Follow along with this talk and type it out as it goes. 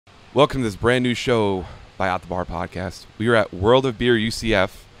Welcome to this brand new show by At the Bar Podcast. We are at World of Beer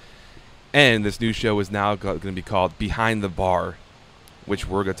UCF, and this new show is now going to be called Behind the Bar, which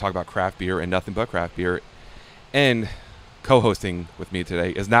we're going to talk about craft beer and nothing but craft beer. And co-hosting with me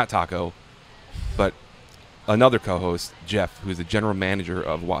today is not Taco, but another co-host, Jeff, who is the general manager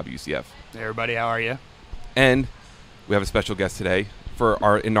of WAB UCF. Hey everybody, how are you? And we have a special guest today for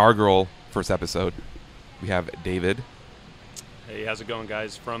our inaugural first episode. We have David. Hey, how's it going,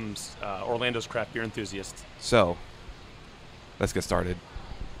 guys? From Orlando's Craft Beer Enthusiast. So, let's get started.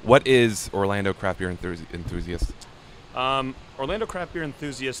 What is Orlando Craft Beer Enthusiast? Orlando Craft Beer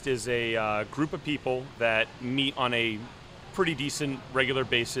Enthusiast is a group of people that meet on a pretty decent regular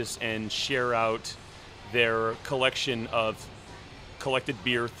basis and share out their collection of collected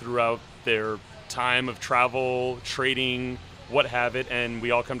beer throughout their time of travel, trading, what have it, and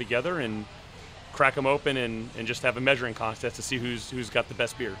we all come together and crack them open and just have a measuring contest to see who's got the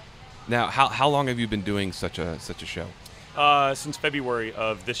best beer. Now, how long have you been doing such a show? Since February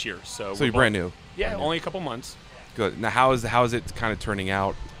of this year. So you're brand new? Yeah, only a couple months. Good. Now, how is it kind of turning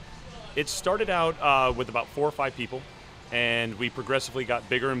out? It started out with about 4 or 5 people, and we progressively got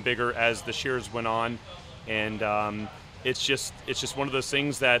bigger and bigger as the shares went on, and it's just one of those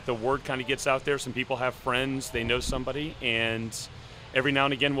things that the word kind of gets out there. Some people have friends, they know somebody, and every now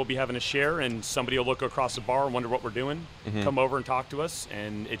and again we'll be having a share, and somebody will look across the bar and wonder what we're doing, come over and talk to us,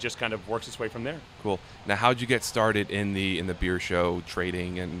 and it just kind of works its way from there. Cool. Now, how'd you get started in the beer show,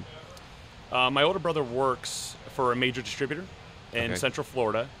 trading, and? My older brother works for a major distributor in Central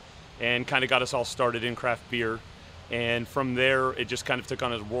Florida, and kind of got us all started in craft beer. And from there, it just kind of took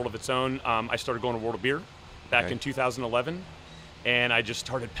on a world of its own. I started going to World of Beer back in 2011, and I just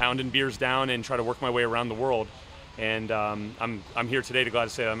started pounding beers down and try to work my way around the world. And I'm here today to glad to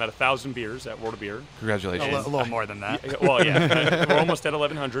say that I'm at 1,000 beers at World of Beer. Congratulations. A little more than that. Well, yeah, we're almost at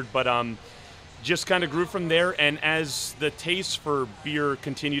 1,100, but just kind of grew from there. And as the taste for beer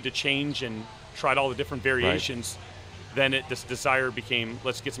continued to change and tried all the different variations, then this desire became,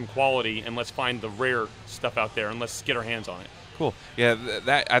 let's get some quality and let's find the rare stuff out there and let's get our hands on it. Cool. Yeah,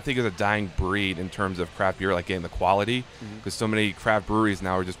 that I think is a dying breed in terms of craft beer, like getting the quality, because so many craft breweries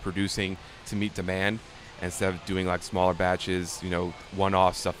now are just producing to meet demand instead of doing like smaller batches,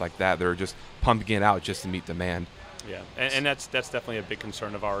 one-off stuff like that. They're just pumping it out just to meet demand. Yeah, and that's definitely a big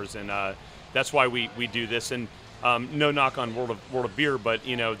concern of ours, and that's why we do this. And no knock on World of Beer, but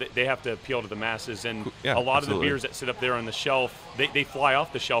they have to appeal to the masses, and a lot of the beers that sit up there on the shelf, they fly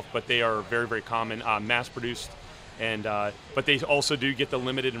off the shelf, but they are very, very common, mass-produced, and but they also do get the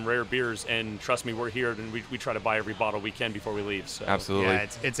limited and rare beers. And trust me, we're here, and we try to buy every bottle we can before we leave. So. Absolutely. Yeah,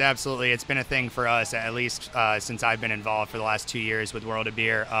 it's been a thing for us, at least since I've been involved for the last 2 years with World of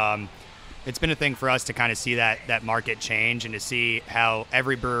Beer. It's been a thing for us to kind of see that market change and to see how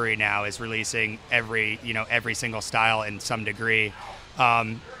every brewery now is releasing every single style in some degree.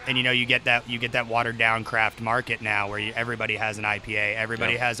 And you get that watered down craft market now where everybody has an IPA,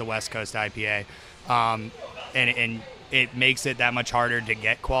 everybody has a West Coast IPA, and it makes it that much harder to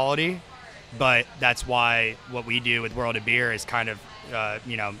get quality. But that's why what we do with World of Beer is kind of a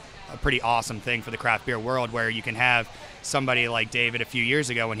pretty awesome thing for the craft beer world, where you can have somebody like David a few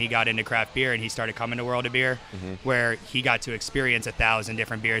years ago when he got into craft beer and he started coming to World of Beer, where he got to experience 1,000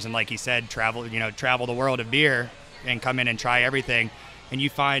 different beers, and like he said, travel the world of beer and come in and try everything, and you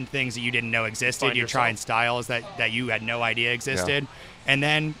find things that you didn't know existed. You're trying styles that you had no idea existed. And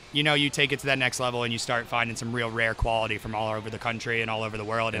then, you take it to that next level and you start finding some real rare quality from all over the country and all over the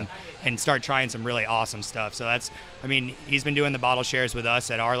world, and start trying some really awesome stuff. So he's been doing the bottle shares with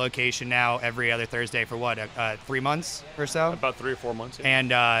us at our location now every other Thursday for 3 months or so? About 3 or 4 months.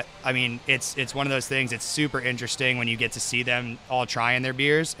 Yeah. And, it's one of those things. It's super interesting when you get to see them all trying their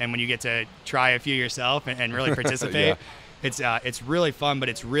beers, and when you get to try a few yourself and really participate. It's really fun, but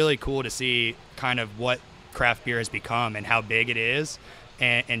it's really cool to see kind of what craft beer has become and how big it is,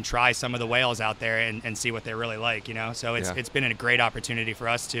 and try some of the whales out there and see what they're really like, So it's been a great opportunity for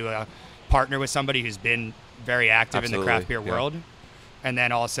us to partner with somebody who's been very active in the craft beer world, and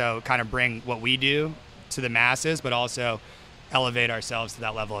then also kind of bring what we do to the masses, but also elevate ourselves to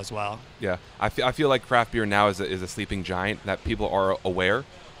that level as well. Yeah, I feel like craft beer now is a sleeping giant that people are aware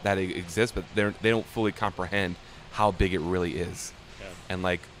that it exists, but they don't fully comprehend how big it really is. And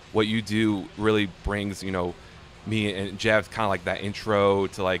like what you do really brings me and Jeff kind of like that intro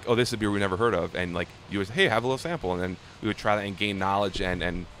to like, oh, this is a beer we never heard of, and like you would say, hey, have a little sample, and then we would try that and gain knowledge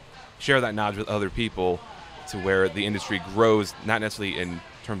and share that knowledge with other people, to where the industry grows, not necessarily in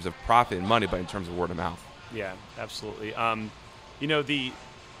terms of profit and money, but in terms of word of mouth. Yeah, absolutely.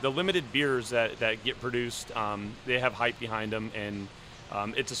 The limited beers that get produced, they have hype behind them, and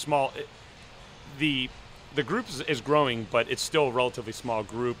It's a small. The group is growing, but it's still a relatively small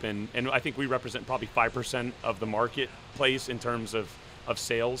group, and I think we represent probably 5% of the marketplace in terms of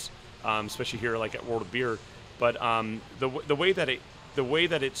sales, especially here like at World of Beer. But the way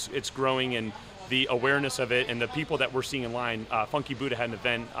that it's growing and the awareness of it and the people that we're seeing in line, Funky Buddha had an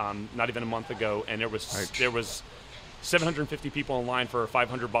event not even a month ago, and there was 750 people in line for a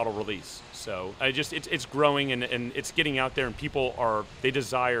 500 bottle release. So it's growing and it's getting out there, and people they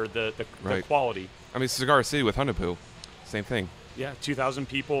desire the quality. I mean, Cigar City with Hunapoo, same thing. Yeah, 2,000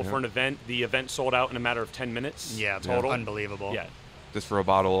 people for an event. The event sold out in a matter of 10 minutes. Yeah, total. Unbelievable. Yeah, just for a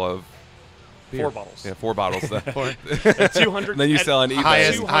bottle of beer. 4 bottles. Yeah, 4 bottles. 200. And then you sell an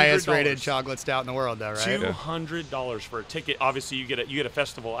eBay. Highest rated chocolate stout in the world, though, right? $200 for a ticket. Obviously, you get a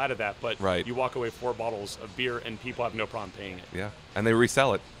festival out of that, but right. you walk away with 4 bottles of beer, and people have no problem paying it. Yeah, and they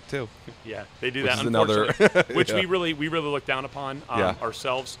resell it too. Yeah, they do which that. Is unfortunately, which yeah. we really look down upon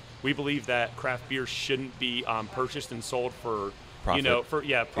ourselves. We believe that craft beer shouldn't be purchased and sold for profit. profit.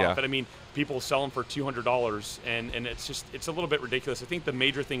 Yeah. I mean, people sell them for $200, and it's a little bit ridiculous. I think the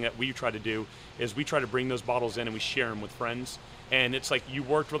major thing that we try to do is we try to bring those bottles in and we share them with friends. And it's like you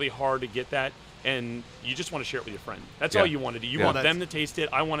worked really hard to get that, and you just want to share it with your friend. That's all you want to do. You want them to taste it.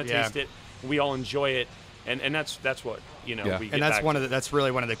 I want to taste it. We all enjoy it. And that's what we get. And that's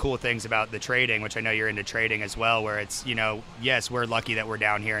really one of the cool things about the trading, which I know you're into trading as well, where it's, yes, we're lucky that we're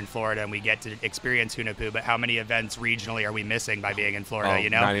down here in Florida and we get to experience Hunapoo, but how many events regionally are we missing by being in Florida?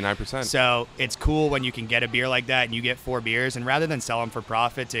 99%. So it's cool when you can get a beer like that and you get 4 beers, and rather than sell them for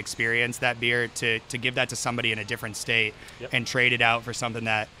profit, to experience that beer, to give that to somebody in a different state and trade it out for something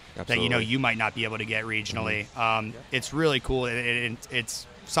that you might not be able to get regionally. Mm-hmm. It's really cool. It's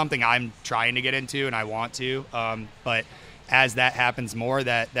something I'm trying to get into and I want to, but as that happens more,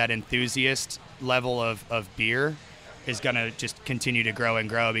 that enthusiast level of beer is going to just continue to grow and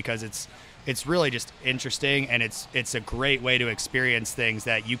grow, because it's really just interesting, and it's a great way to experience things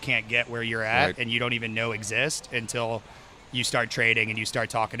that you can't get where you're at and you don't even know exist until you start trading and you start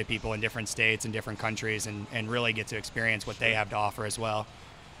talking to people in different states and different countries and really get to experience what they have to offer as well.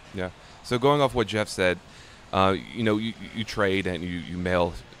 Yeah. So going off what Jeff said, you trade and you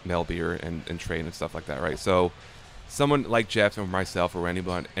mail beer and trade and stuff like that, right? So someone like Jeff or myself or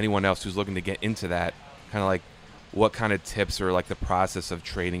anyone else who's looking to get into that, kind of like, what kind of tips or like the process of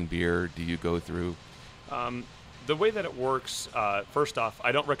trading beer do you go through? The way that it works, first off,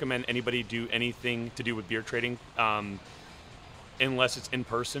 I don't recommend anybody do anything to do with beer trading unless it's in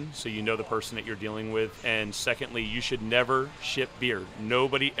person, so you know the person that you're dealing with. And secondly, you should never ship beer.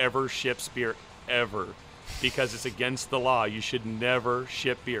 Nobody ever ships beer, ever, because it's against the law. You should never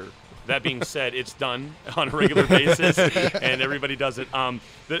ship beer. That being said, it's done on a regular basis, and everybody does it.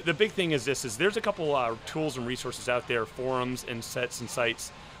 The big thing is there's a couple tools and resources out there, forums and sets and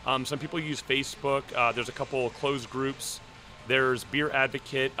sites. Some people use Facebook. There's a couple of closed groups. There's Beer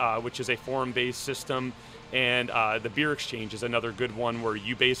Advocate, which is a forum-based system, and the Beer Exchange is another good one where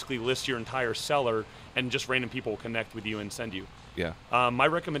you basically list your entire cellar and just random people will connect with you and send you. Yeah. My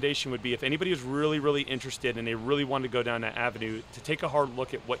recommendation would be, if anybody is really, really interested and they really want to go down that avenue, to take a hard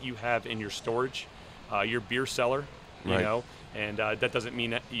look at what you have in your storage, your beer cellar, you know, and that doesn't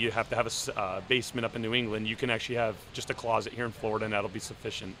mean that you have to have a basement up in New England. You can actually have just a closet here in Florida, and that'll be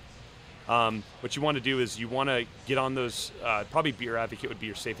sufficient. What you want to do is you want to get on those, probably Beer Advocate would be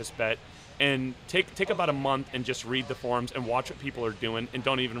your safest bet, and take about a month and just read the forums and watch what people are doing, and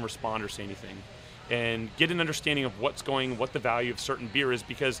don't even respond or say anything. And get an understanding of what the value of certain beer is,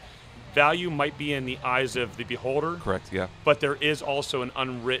 because value might be in the eyes of the beholder. Correct, yeah. But there is also an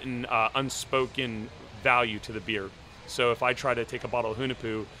unwritten, unspoken value to the beer. So if I try to take a bottle of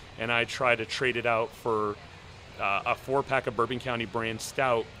Hunapoo and I try to trade it out for a 4-pack of Bourbon County brand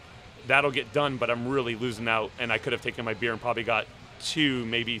stout, that'll get done, but I'm really losing out, and I could have taken my beer and probably got 2,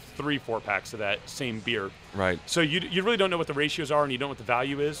 maybe 3 4-packs of that same beer. Right. So you really don't know what the ratios are, and you don't know what the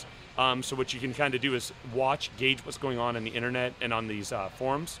value is. So what you can kind of do is gauge what's going on the internet and on these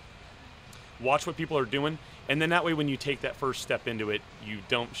forums. Watch what people are doing, and then that way when you take that first step into it, you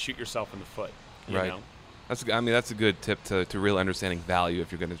don't shoot yourself in the foot. You know? That's a good tip to really understanding value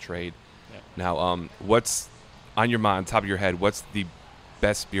if you're going to trade. Yeah. Now, what's on your mind, top of your head, what's the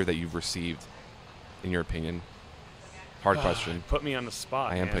best beer that you've received, in your opinion? Hard question. Put me on the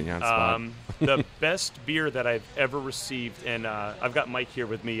spot. I am man. putting you on the spot. The best beer that I've ever received, and I've got Mike here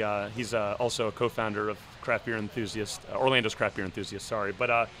with me. He's also a co-founder of Craft Beer Enthusiast, Orlando's Craft Beer Enthusiast. Sorry,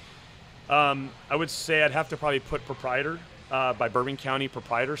 but I would say I'd have to probably put Proprietor by Bourbon County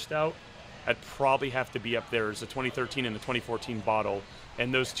Proprietor Stout. I'd probably have to be up there as a 2013 and a 2014 bottle.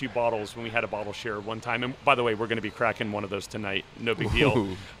 And those 2 bottles, when we had a bottle share one time, and by the way, we're going to be cracking one of those tonight. No big deal.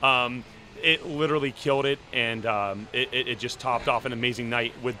 It literally killed it, and it just topped off an amazing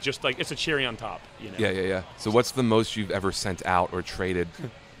night with just like, it's a cherry on top. You know? Yeah. So what's the most you've ever sent out or traded?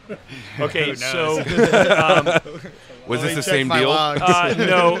 Okay, so was this the same deal?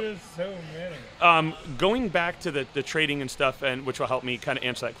 No. So many. Going back to the trading and stuff, and which will help me kind of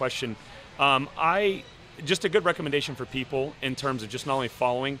answer that question. Just a good recommendation for people in terms of just not only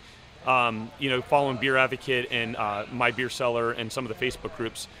following, following Beer Advocate and My Beer Cellar and some of the Facebook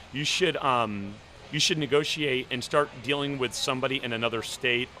groups. You should negotiate and start dealing with somebody in another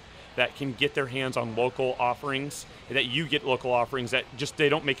state that can get their hands on local offerings, that you get local offerings that just they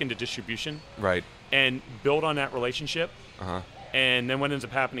don't make into distribution. Right. And build on that relationship. Uh-huh. And then what ends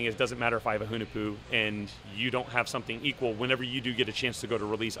up happening is it doesn't matter if I have a Hunapoo and you don't have something equal. Whenever you do get a chance to go to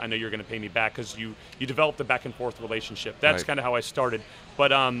release, I know you're going to pay me back because you developed a back and forth relationship. That's kind of how I started.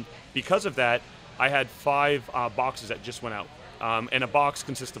 But because of that, I had 5 boxes that just went out. And a box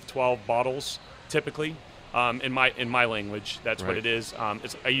consists of 12 bottles, typically. In my language, that's what it is.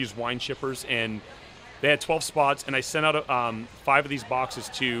 I use wine shippers, and they had 12 spots, and I sent out 5 of these boxes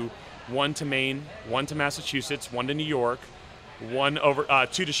one to Maine, 1 to Massachusetts, 1 to New York, 2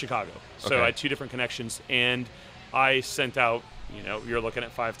 to Chicago. So I had 2 different connections, and I sent out, you're looking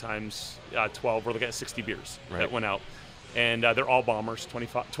at 5 times 12, we're looking at 60 beers that went out. And they're all bombers,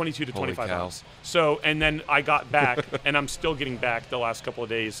 22 to 25 ounce. So, and then I got back, and I'm still getting back the last couple of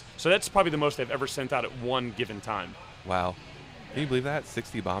days. So that's probably the most I've ever sent out at one given time. Wow. Can you believe that?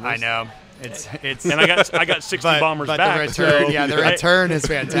 60 bombers? I know. It's and I got 60 bombers but back. The return, so, the return is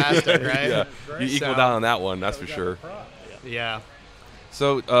fantastic, right? Yeah. You equaled out on that one, that's for sure. Yeah.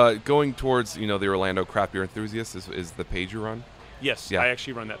 So going towards, the Orlando Craft Beer Enthusiast is the page you run? Yes, I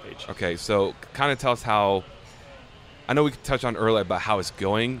actually run that page. Okay, so kind of tell us how, I know we could touch on earlier about how it's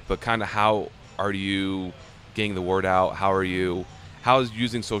going, but kind of how are you getting the word out? How is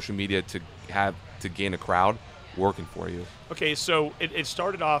using social media to gain a crowd working for you? Okay, so it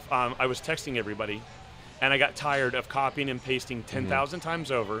started off, I was texting everybody, and I got tired of copying and pasting 10,000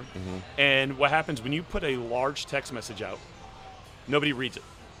 times over. And what happens when you put a large text message out, nobody reads it.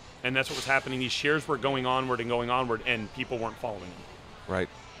 And that's what was happening. These shares were going onward, and people weren't following them. Right.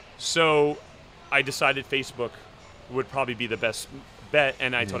 So I decided Facebook would probably be the best bet,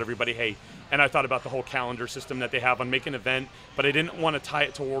 and I told everybody, hey, and I thought about the whole calendar system that they have on Make an Event, but I didn't want to tie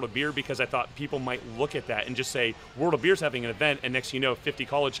it to World of Beer because I thought people might look at that and just say, World of Beer's having an event, and next thing you know, 50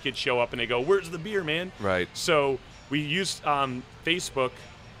 college kids show up and they go, where's the beer, man? Right. So we used Facebook,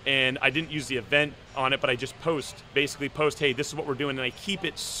 and I didn't use the event on it, but I just post, hey, this is what we're doing, and I keep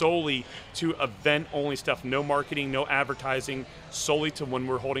it solely to event-only stuff, no marketing, no advertising, solely to when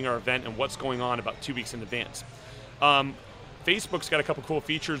we're holding our event and what's going on about 2 weeks in advance. Facebook's got a couple cool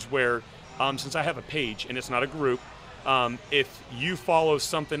features where, since I have a page and it's not a group, if you follow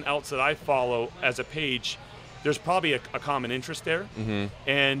something else that I follow as a page, there's probably a common interest there.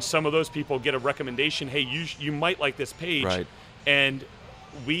 And some of those people get a recommendation, hey, you might like this page. Right. And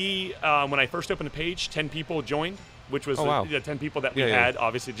we, when I first opened a page, 10 people joined, which was the 10 people that we had,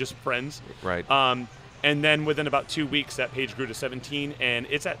 obviously just friends. Right. And then within about 2 weeks, that page grew to 17, and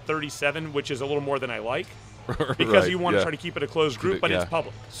it's at 37, which is a little more than I like. Because you want to try to keep it a closed group, but it's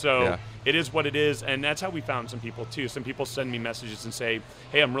public. So it is what it is, and that's how we found some people, too. Some people send me messages and say,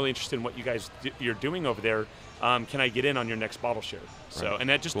 hey, I'm really interested in what you guys you're doing over there. Can I get in on your next bottle share? So, and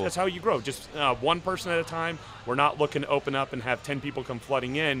that that's how you grow. Just one person at a time. We're not looking to open up and have 10 people come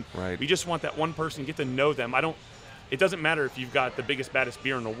flooding in. Right. We just want that one person, get to know them. It doesn't matter if you've got the biggest, baddest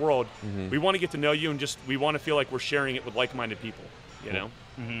beer in the world. We want to get to know you, and we want to feel like we're sharing it with like-minded people, you know?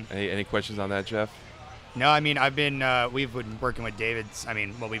 Any questions on that, Jeff? No, I mean, we've been working with David.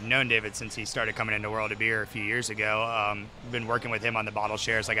 We've known David since he started coming into World of Beer a few years ago. Been working with him on the bottle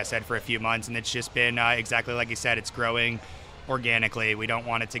shares, like I said, for a few months, and it's just been exactly like you said. It's growing organically. We don't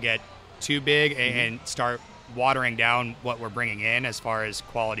want it to get too big and start watering down what we're bringing in as far as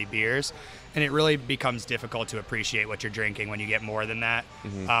quality beers, and it really becomes difficult to appreciate what you're drinking when you get more than that.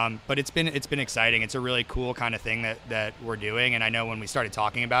 But it's been exciting. It's a really cool kind of thing that we're doing, and I know when we started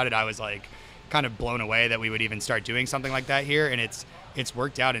talking about it, I was like, kind of blown away that we would even start doing something like that here, and it's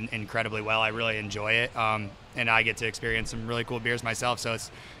worked out incredibly well. I really enjoy it, and I get to experience some really cool beers myself, so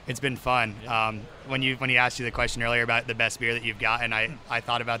it's been fun. When you asked you the question earlier about the best beer that you've gotten, I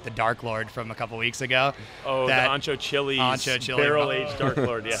thought about the Dark Lord from a couple weeks ago. Oh, the Ancho Chili's barrel-aged Dark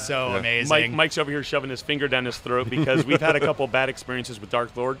Lord, yeah. So amazing. Mike's over here shoving his finger down his throat because we've had a couple bad experiences with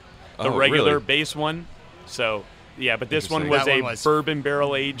Dark Lord, the regular really? base one. So Yeah, but this one was bourbon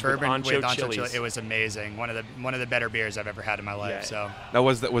barrel aged with ancho chilies. chilies. It was amazing. One of the better beers I've ever had in my life. Yeah. So now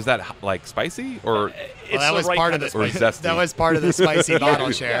was that like spicy or? That was part of the zesty. That was part of the spicy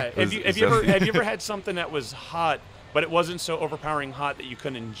bottle share. Yeah. Have you ever had something that was hot, but it wasn't so overpowering hot that you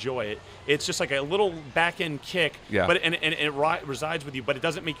couldn't enjoy it? It's just like a little back end kick, but and it resides with you, but it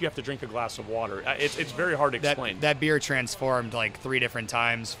doesn't make you have to drink a glass of water. It's very hard to explain. That beer transformed like 3 different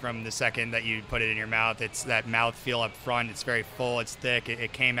times from the second that you put it in your mouth. It's that mouth feel up front. It's very full. It's thick.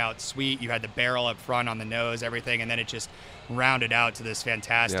 It came out sweet. You had the barrel up front on the nose, everything, and then it just rounded out to this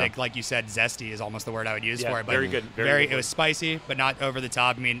fantastic, like you said, zesty is almost the word I would use for it. But very good. Very good. It was spicy, but not over the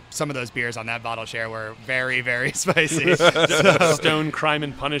top. I mean, some of those beers on that bottle share were very, very spicy. Stone Crime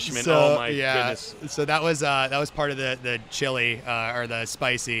and Punishment. Oh my goodness. So that was part of the chili or the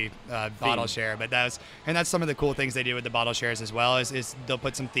spicy bottle share. But that's some of the cool things they do with the bottle shares as well. Is they'll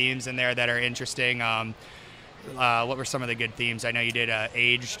put some themes in there that are interesting. What were some of the good themes? I know you did an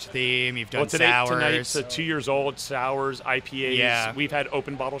aged theme. You've done sours. Tonight's 2 years old, sours, IPAs. Yeah. We've had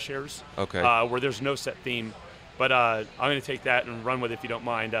open bottle shares. Okay. Where there's no set theme. But I'm going to take that and run with it if you don't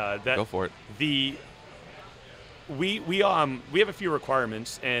mind. Go for it. We have a few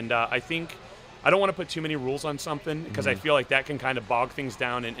requirements, and I think I don't want to put too many rules on something because I feel like that can kind of bog things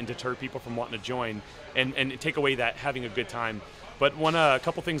down and deter people from wanting to join and take away that having a good time. But a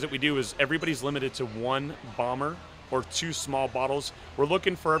couple things that we do is everybody's limited to 1 bomber or 2 small bottles. We're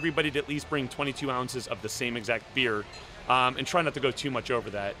looking for everybody to at least bring 22 ounces of the same exact beer and try not to go too much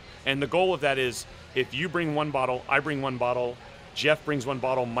over that. And the goal of that is if you bring 1 bottle, I bring 1 bottle, Jeff brings 1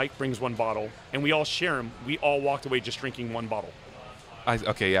 bottle, Mike brings 1 bottle, and we all share them. We all walked away just drinking 1 bottle. I get it.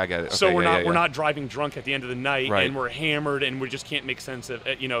 Okay, so we're not driving drunk at the end of the night, and we're hammered, and we just can't make sense of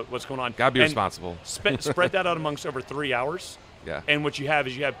what's going on. Gotta be responsible. Spread that out amongst over 3 hours. Yeah. And what you have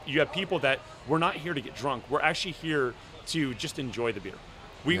is you have people that we're not here to get drunk. We're actually here to just enjoy the beer.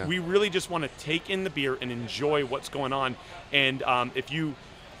 We really just want to take in the beer and enjoy what's going on. And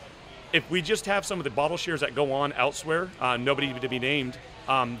if we just have some of the bottle shares that go on elsewhere, nobody to be named,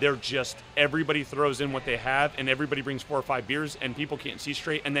 they're just everybody throws in what they have, and everybody brings 4 or 5 beers, and people can't see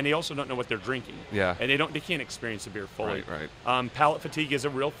straight, and then they also don't know what they're drinking. Yeah. And they can't experience the beer fully. Right. Palate fatigue is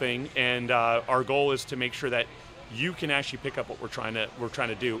a real thing, and our goal is to make sure that you can actually pick up what we're trying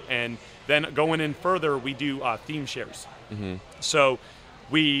to do. And then going in further, we do theme shares. Mm-hmm. So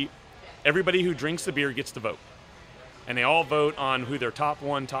everybody who drinks the beer gets to vote. And they all vote on who their top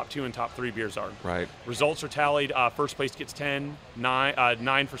 1, top 2, and top 3 beers are. Right. Results are tallied. First place gets 10,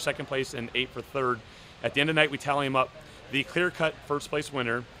 9 for second place, and 8 for third. At the end of the night, we tally them up. The clear-cut first place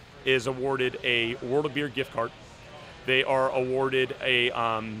winner is awarded a World of Beer gift card. They are awarded a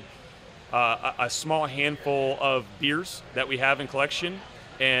small handful of beers that we have in collection,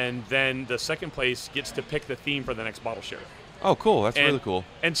 and then the second place gets to pick the theme for the next bottle share. Oh, cool. That's really cool.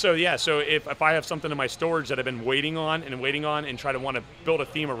 And so, so if I have something in my storage that I've been waiting on and try to want to build a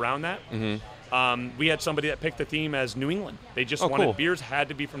theme around that, we had somebody that picked the theme as New England. They just wanted beers had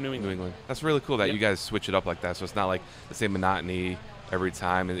to be from New England. That's really cool that you guys switch it up like that, so it's not like the same monotony every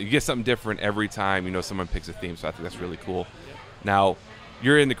time. And you get something different every time, someone picks a theme, so I think that's really cool. Now,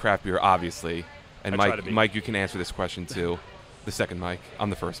 you're into craft beer, obviously. And Mike, you can answer this question too. The second Mike. I'm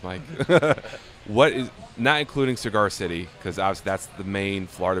the first Mike. What is, not including Cigar City, because obviously that's the main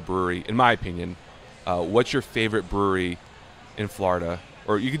Florida brewery, in my opinion. What's your favorite brewery in Florida?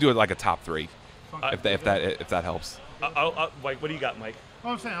 Or you could do it like a top 3, if that helps. Mike, what do you got, Mike?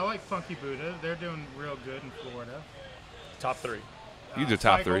 Well, I'm saying I like Funky Buddha. They're doing real good in Florida. Top 3. You do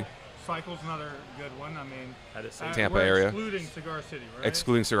top 3. Cycle's another good one. I mean, Tampa we're area. Excluding Cigar City, right?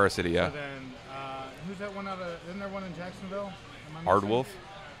 Excluding Cigar City, yeah. So then, who's that one isn't there one in Jacksonville? Ardwolf?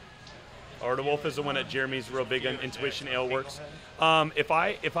 Ardwolf is the one that Jeremy's real big on. Intuition Ale Works. If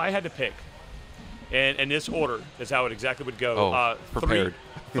I had to pick, and this order is how it exactly would go. Prepared.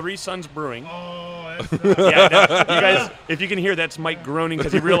 Three Sons Brewing. Oh, that's you guys, if you can hear, that's Mike groaning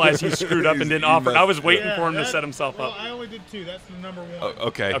because he realized he screwed up and didn't offer. I was waiting for him to set himself up. I only did 2. That's the number 1.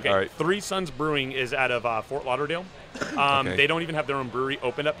 Okay. All right. Three Sons Brewing is out of Fort Lauderdale. They don't even have their own brewery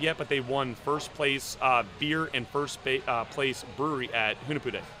opened up yet, but they won first place beer and first place brewery at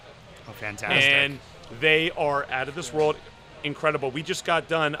Hunappu Day. Oh, fantastic. And they are out of this world. Incredible. We just got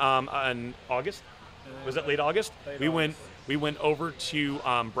done in August. Was it late August? We went over to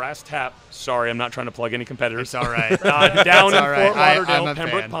Brass Tap. Sorry, I'm not trying to plug any competitors. It's all right. Down in Fort Lauderdale, I'm a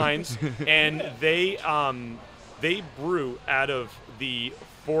Pembroke fan. Pines, and they brew out of the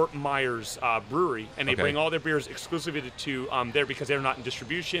Fort Myers brewery, and they bring all their beers exclusively to there because they're not in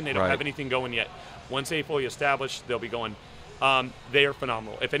distribution. They don't have anything going yet. Once they fully established, they'll be going. They are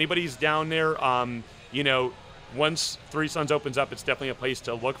phenomenal. If anybody's down there, once Three Sons opens up, it's definitely a place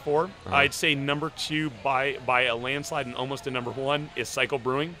to look for. I'd say number 2 by a landslide and almost a number 1 is Cycle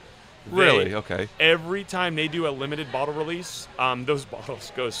Brewing. Really? Okay. Every time they do a limited bottle release, those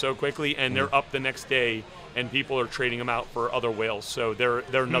bottles go so quickly, and they're up the next day, and people are trading them out for other whales. So they're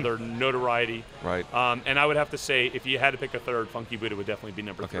another notoriety. Right. And I would have to say, if you had to pick a third, Funky Buddha would definitely be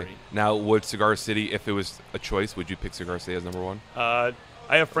number 3. Now, would Cigar City, if it was a choice, would you pick Cigar City as number 1?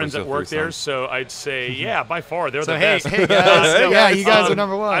 I have friends that work there, so I'd say, yeah, by far, they're the hey, best. Hey guys, you guys are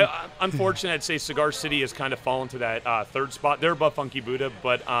number 1. Unfortunately, I'd say Cigar City has kind of fallen to that third spot. They're above Funky Buddha,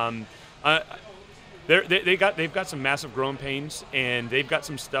 but they've got some massive growing pains, and they've got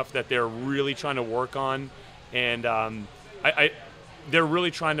some stuff that they're really trying to work on, and they're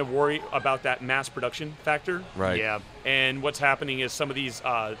really trying to worry about that mass production factor. Right. Yeah. And what's happening is some of these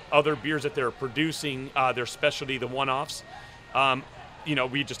other beers that they're producing, their specialty, the one-offs.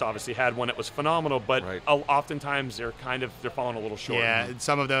 We just obviously had one that was phenomenal, but oftentimes they're falling a little short. Yeah,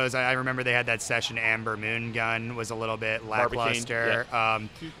 some of those, I remember they had that session Amber Moon Gun was a little bit lackluster.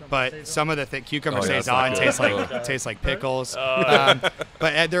 But some of the Cucumber Saison tastes like pickles.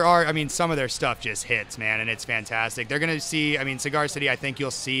 But there are, some of their stuff just hits, man, and it's fantastic. They're going to see, Cigar City, I think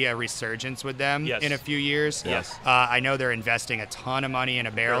you'll see a resurgence with them in a few years. Yes. I know they're investing a ton of money in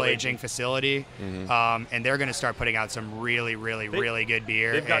a barrel aging facility, and they're going to start putting out some really good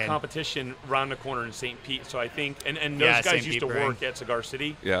beer. They've got competition around the corner in St. Pete, so I think, and those guys used to work at Cigar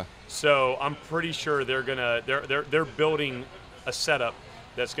City. Yeah. So I'm pretty sure they're building a setup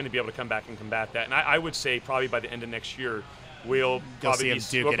that's going to be able to come back and combat that. And I would say probably by the end of next year, we'll probably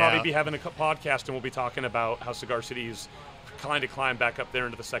be having a podcast, and we'll be talking about how Cigar City is kind of climb back up there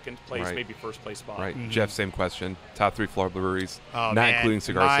into the second place, maybe first place spot. Right. Jeff, same question. Top 3 Florida breweries, including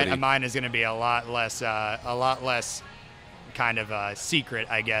Cigar City. Mine is going to be a lot less kind of secret,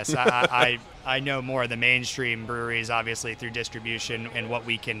 I guess. I know more of the mainstream breweries, obviously, through distribution and what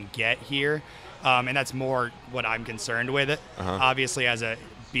we can get here. And that's more what I'm concerned with. Obviously, as a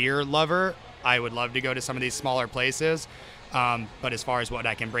beer lover, I would love to go to some of these smaller places. But as far as what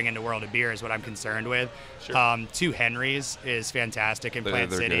I can bring into World of Beer is what I'm concerned with. Sure. 2 Henrys is fantastic in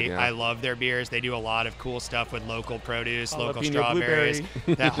Plant City. Good, I love their beers. They do a lot of cool stuff with local produce, local Jalapeno strawberries.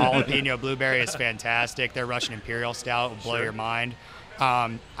 blueberry. That jalapeno blueberry is fantastic. Their Russian Imperial Stout will blow your mind.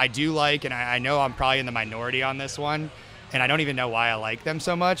 I do like, and I know I'm probably in the minority on this one, and I don't even know why I like them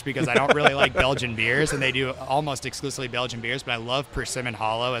so much because I don't really like Belgian beers, and they do almost exclusively Belgian beers, but I love Persimmon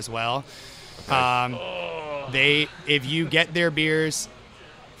Hollow as well. If you get their beers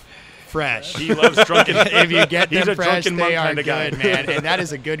fresh, he loves drunken. If you get them He's a fresh, drunken they monk are kind of guy. good, man. And that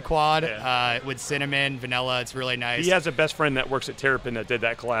is a good quad with cinnamon, vanilla. It's really nice. He has a best friend that works at Terrapin that did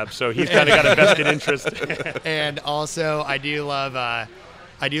that collab, so he's kind of got a vested interest. And also, I got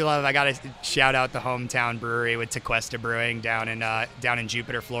to shout out the hometown brewery with Tequesta Brewing down in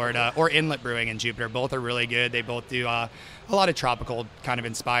Jupiter, Florida, or Inlet Brewing in Jupiter. Both are really good. They both do a lot of tropical kind of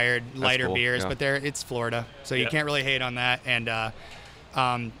inspired lighter beers, but it's Florida, so you can't really hate on that. And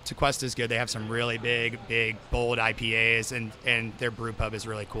Tequesta is good. They have some really big, bold IPAs, and their brew pub is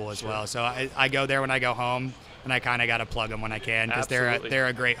really cool as well. So I go there when I go home, and I kind of got to plug them when I can because they're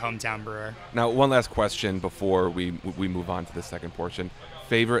a great hometown brewer. Now, one last question before we move on to the second portion.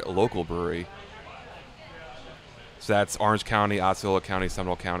 Favorite local brewery? So that's Orange County, Osceola County,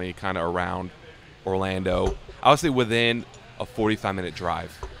 Seminole County, kind of around Orlando. I would say within a 45-minute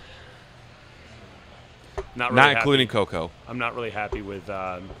drive. Not including Cocoa. I'm not really happy with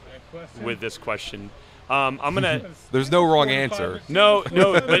this question. I'm gonna. There's no wrong answer. No,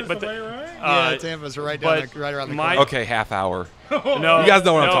 but Tampa's right around the corner. Okay, half hour. No, you guys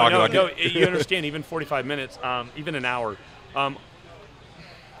know what I'm talking about. No, you understand. Even 45 minutes, even an hour. I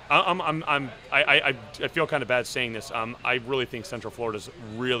feel kind of bad saying this. I really think Central Florida is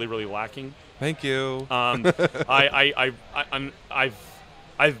really, really lacking. Thank you.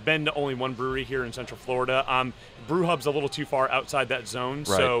 I've been to only one brewery here in Central Florida. Brew Hub's a little too far outside that zone,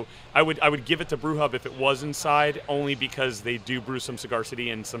 so I would give it to Brew Hub if it was inside, only because they do brew some Cigar City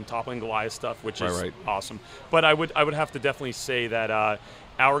and some Toppling Goliath stuff, which is awesome. But I would have to definitely say that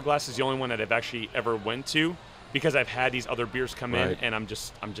Hourglass is the only one that I've actually ever went to, because I've had these other beers come in, and I'm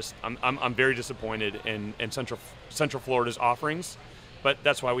very disappointed in Central Florida's offerings. But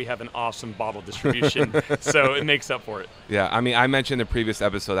that's why we have an awesome bottle distribution, so it makes up for it. Yeah, I mentioned in the previous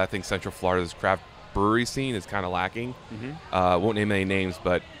episode, I think Central Florida's craft brewery scene is kind of lacking. Won't name any names,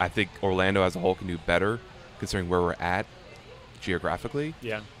 but I think Orlando as a whole can do better, considering where we're at geographically.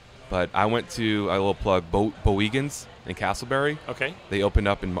 Yeah. But I went to a little plug, Boegan's in Castleberry. Okay. They opened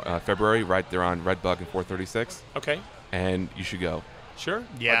up in February, right there on Red Bug and 436. Okay. And you should go. Sure.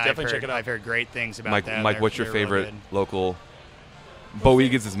 Yeah, definitely check it out. I've heard great things about Mike, them. Mike, They're- what's your they're real favorite good. local? Bo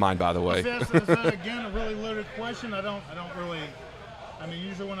Egan's is mine, by the way. That's again a really loaded question. I don't really. I mean,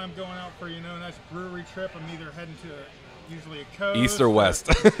 usually when I'm going out for a nice brewery trip, I'm either heading to usually a coast, East or west,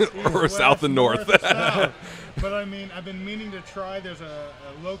 or west, south and north. or south. But I mean, I've been meaning to try. There's a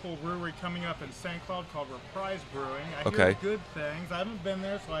local brewery coming up in St. Cloud called Reprise Brewing. I hear good things. I haven't been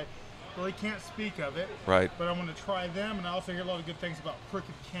there, so I really can't speak of it. Right. But I want to try them, and I also hear a lot of good things about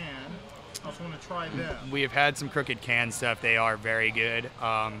Crooked Can. I also want to try them. We have had some Crooked Can stuff. They are very good.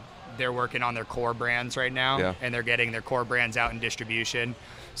 They're working on their core brands right now, and they're getting their core brands out in distribution.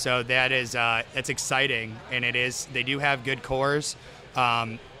 So that is that's exciting, and it is. They do have good cores.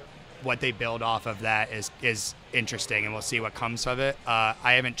 What they build off of that is interesting, and we'll see what comes of it.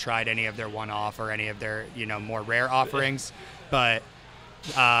 I haven't tried any of their one-off or any of their more rare offerings, but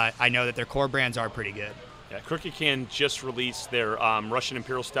I know that their core brands are pretty good. Yeah, Crooked Can just released their Russian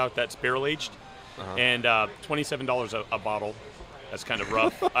Imperial Stout that's barrel-aged, and $27 a bottle. That's kind of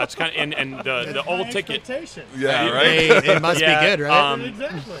rough. It's kind of, and the old ticket. Yeah, right. It must be good, right?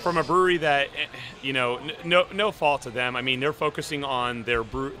 Exactly. From a brewery that, no fault to them. I mean, they're focusing on their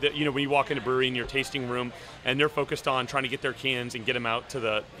brew. When you walk into a brewery in your tasting room, and they're focused on trying to get their cans and get them out to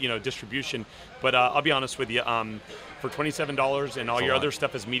the distribution. But I'll be honest with you, for $27 and all your other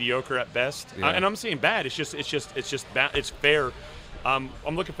stuff is mediocre at best. And I'm saying bad. It's just bad. It's fair. I'm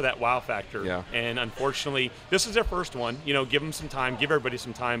looking for that wow factor, and unfortunately, this is their first one. Give them some time, give everybody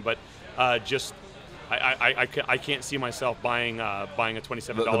some time, but I can't see myself buying a $27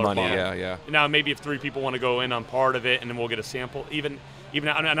 the money, bottle. Now maybe if 3 people want to go in on part of it, and then we'll get a sample. Even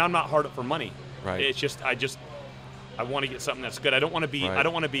and I'm not hard up for money. Right. It's just I want to get something that's good. I don't want to be I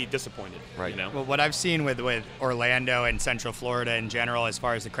don't want to be disappointed. Right. Well, what I've seen with Orlando and Central Florida in general, as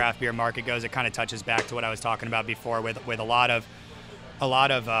far as the craft beer market goes, it kind of touches back to what I was talking about before with a lot of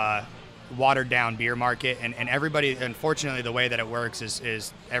watered down beer market, and everybody, unfortunately, the way that it works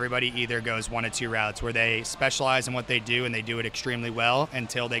is everybody either goes one of two routes, where they specialize in what they do and they do it extremely well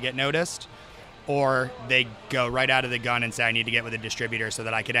until they get noticed, or they go right out of the gun and say, I need to get with a distributor so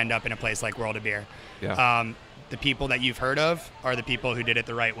that I could end up in a place like World of Beer. The people that you've heard of are the people who did it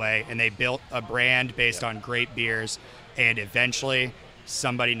the right way, and they built a brand based on great beers, and eventually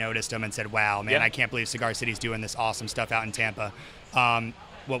somebody noticed them and said, wow, man, I can't believe Cigar City's doing this awesome stuff out in Tampa.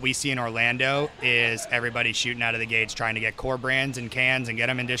 What we see in Orlando is everybody shooting out of the gates trying to get core brands and cans and get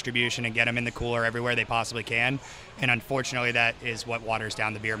them in distribution and get them in the cooler everywhere they possibly can. And unfortunately, that is what waters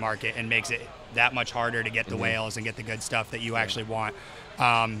down the beer market and makes it that much harder to get the whales and get the good stuff that you actually want.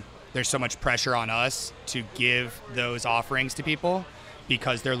 There's so much pressure on us to give those offerings to people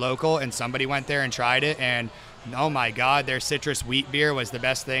because they're local and somebody went there and tried it, and oh my God, their citrus wheat beer was the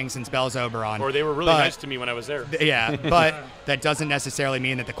best thing since Bell's Oberon. Or they were really nice to me when I was there. Yeah, but that doesn't necessarily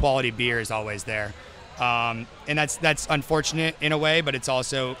mean that the quality beer is always there. And that's unfortunate in a way, but it's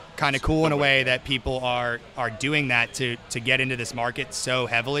also kind of cool in a way that people are doing that to get into this market so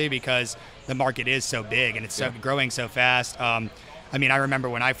heavily because the market is so big and it's so growing so fast. I mean, I remember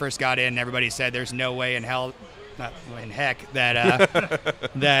when I first got in, everybody said there's no way in hell, not in heck, that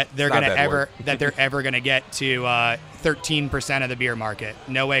that they're ever gonna get to 13% of the beer market.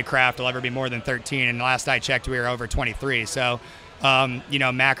 No way craft will ever be more than 13. And last I checked, we were over 23. So,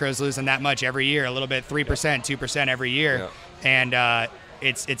 macro's losing that much every year, a little bit, 3%, 2% every year, and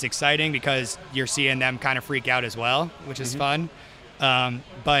it's exciting because you're seeing them kind of freak out as well, which is fun.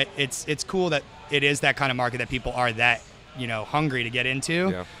 But it's cool that it is that kind of market that people are that hungry to get into.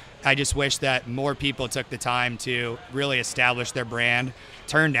 Yeah. I just wish that more people took the time to really establish their brand,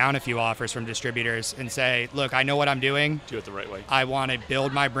 turn down a few offers from distributors and say, look, I know what I'm doing. Do it the right way. I want to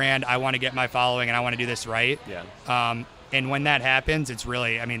build my brand. I want to get my following, and I want to do this right. Yeah. And when that happens, it's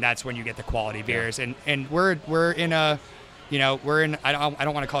really, that's when you get the quality beers. And we're in a, I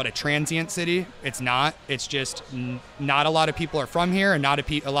don't want to call it a transient city. It's not. It's just not a lot of people are from here, and not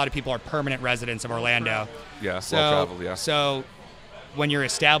a lot of people are permanent residents of Orlando. Yeah, well-traveled, yeah. So when you're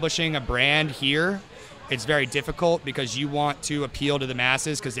establishing a brand here, it's very difficult because you want to appeal to the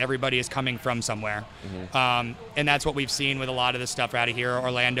masses because everybody is coming from somewhere. And that's what we've seen with a lot of the stuff out of here.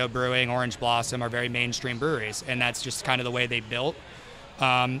 Orlando Brewing, Orange Blossom are very mainstream breweries, and that's just kind of the way they built.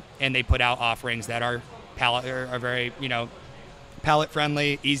 And they put out offerings that are very, palate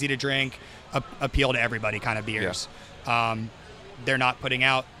friendly, easy to drink, appeal to everybody kind of beers. Yeah. They're not putting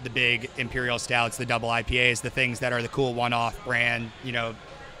out the big imperial stouts, the double IPAs, the things that are the cool one-off brand,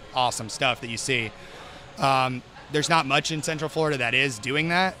 awesome stuff that you see. There's not much in Central Florida that is doing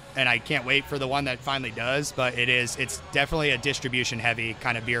that, and I can't wait for the one that finally does, but it's definitely a distribution-heavy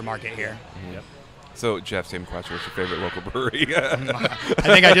kind of beer market here. Yep. So, Jeff, same question. What's your favorite local brewery? I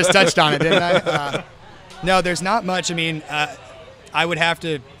think I just touched on it, didn't I? No, there's not much. I mean, I'd have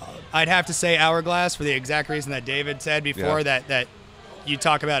to say Hourglass for the exact reason that David said before, that you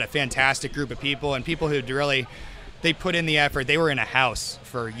talk about a fantastic group of people and people who really, they put in the effort. They were in a house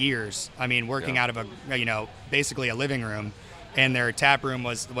for years. I mean, working out of basically a living room, and their tap room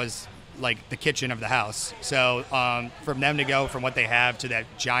was like the kitchen of the house. So from them to go from what they have to that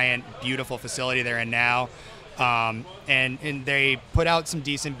giant, beautiful facility they're in now, and they put out some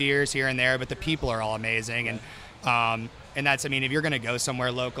decent beers here and there, but the people are all amazing. And that's, I mean, if you're going to go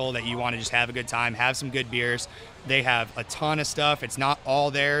somewhere local that you want to just have a good time, have some good beers, they have a ton of stuff. It's not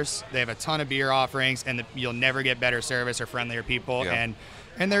all theirs. They have a ton of beer offerings, and you'll never get better service or friendlier people. Yeah.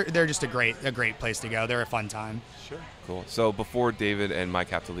 And they're just a great place to go. They're a fun time. Sure. Cool. So before David and Mike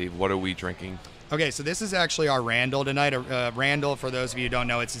have to leave, what are we drinking? Okay, so this is actually our Randall tonight. Randall, for those of you who don't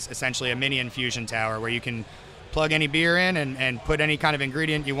know, it's essentially a mini infusion tower where you can plug any beer in and put any kind of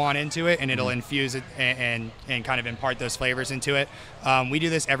ingredient you want into it, and it'll infuse it and kind of impart those flavors into it. We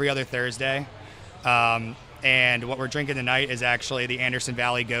do this every other Thursday. And what we're drinking tonight is actually the Anderson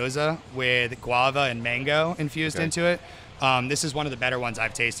Valley Goza with guava and mango infused into it. This is one of the better ones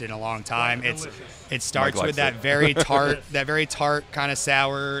I've tasted in a long time. It starts with that very tart kind of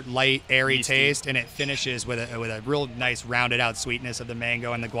sour, light, airy taste, and it finishes with a real nice rounded out sweetness of the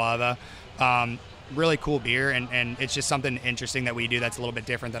mango and the guava. Really cool beer, and it's just something interesting that we do that's a little bit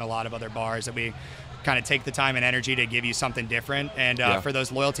different than a lot of other bars, that we kind of take the time and energy to give you something different. And for those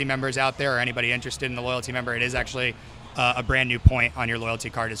loyalty members out there, or anybody interested in the loyalty member, it is actually a brand new point on your loyalty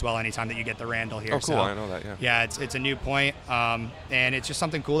card as well anytime that you get the Randall here. Oh, cool. So, I know that, yeah, it's a new point, and it's just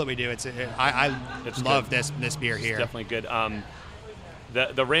something cool that we do. I love this beer here. It's definitely good.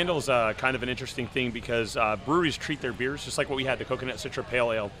 The Randall's kind of an interesting thing because breweries treat their beers just like what we had, the Coconut Citra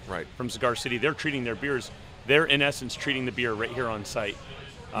Pale Ale from Cigar City. They're treating their beers. They're, in essence, treating the beer right here on site.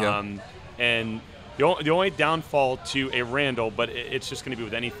 And the only downfall to a Randall, but it's just going to be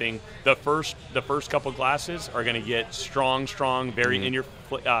with anything, the first couple glasses are going to get strong, very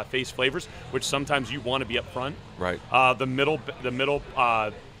in-your-face flavors, which sometimes you want to be up front. Right. The middle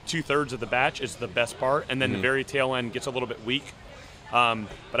 2/3 of the batch is the best part, and then the very tail end gets a little bit weak.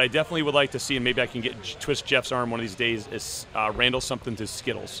 But I definitely would like to see, and maybe I can twist Jeff's arm one of these days, is Randall something to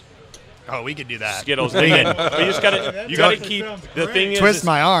Skittles. Oh, we could do that. Skittles. But you just gotta keep the thing. Twist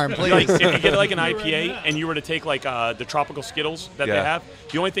my arm, please. Like, if you get like an IPA and you were to take like the tropical Skittles that they have,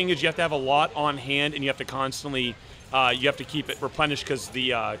 the only thing is you have to have a lot on hand, and you have to constantly you have to keep it replenished because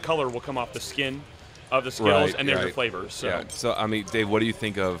the color will come off the skin of the Skittles, and there's the flavors. So. Yeah. So I mean, Dave, what do you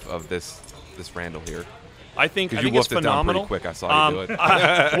think of this Randall here? I think it's phenomenal. It down pretty quick. I saw you do it.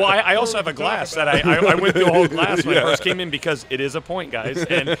 Well, I also have a glass that I went through a whole glass when I first came in because it is a point, guys,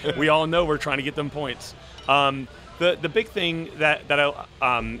 and we all know we're trying to get them points. The big thing that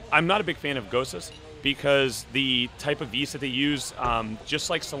I'm not a big fan of Gosas because the type of yeast that they use, just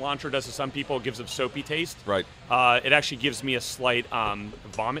like cilantro does to some people, gives a soapy taste. Right. It actually gives me a slight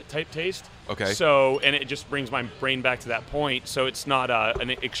vomit type taste. Okay. So, and it just brings my brain back to that point. So it's not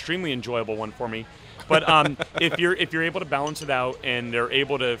an extremely enjoyable one for me. But if you're able to balance it out and they're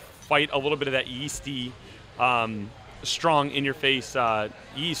able to fight a little bit of that yeasty, strong in your face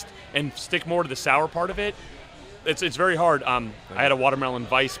yeast and stick more to the sour part of it, it's very hard. I had a watermelon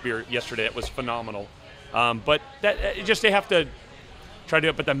Vice beer yesterday. It was phenomenal. But they have to try to do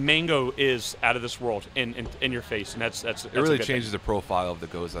it. But the mango is out of this world in your face, and that's it really changes the profile of the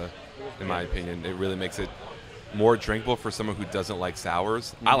Goza, in my opinion. It really makes it more drinkable for someone who doesn't like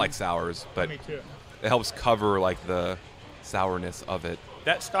sours. I like sours, but Me too. It helps cover like the sourness of it.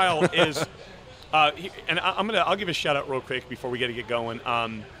 That style is, and I'll give a shout out real quick before we get going.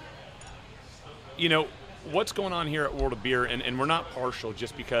 What's going on here at World of Beer, and we're not partial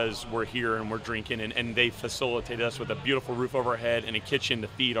just because we're here and we're drinking, and they facilitated us with a beautiful roof over our head and a kitchen to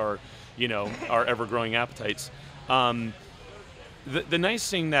feed our ever-growing appetites. The nice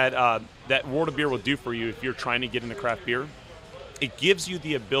thing that World of Beer will do for you if you're trying to get into craft beer, it gives you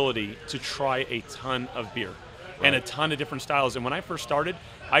the ability to try a ton of beer and a ton of different styles. And when I first started,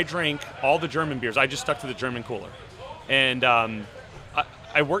 I drank all the German beers. I just stuck to the German cooler. And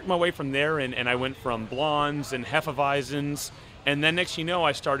I worked my way from there, and I went from blondes and Hefeweizens. And then next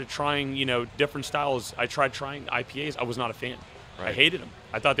I started trying, different styles. I tried trying IPAs. I was not a fan. Right. I hated them.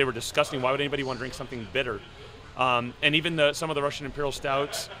 I thought they were disgusting. Why would anybody want to drink something bitter? And even some of the Russian Imperial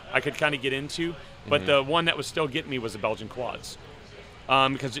Stouts I could kind of get into. But the one that was still getting me was the Belgian Quads.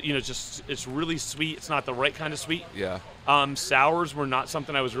 Because it's really sweet. It's not the right kind of sweet. Yeah. Sours were not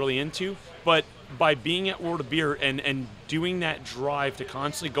something I was really into, but by being at World of Beer and doing that drive to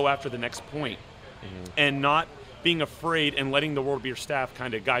constantly go after the next point, and not being afraid and letting the World Beer staff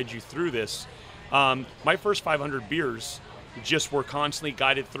kind of guide you through this. My first 500 beers just were constantly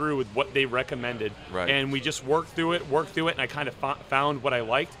guided through with what they recommended. Right. And we just worked through it, and I kind of found what I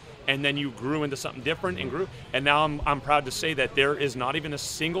liked. And then you grew into something different and grew. And now I'm proud to say that there is not even a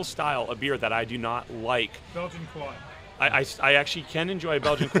single style of beer that I do not like. Belgian quad. I actually can enjoy a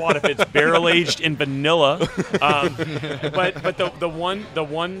Belgian quad if it's barrel aged in vanilla. But the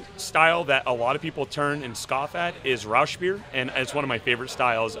one style that a lot of people turn and scoff at is Rausch beer, and it's one of my favorite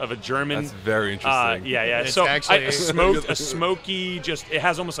styles of a German. That's very interesting. Yeah. It's So actually a smoky, just it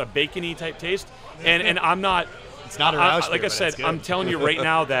has almost a bacony type taste, and I'm not. It's not a Rausch beer, like I but said, it's good. I'm telling you right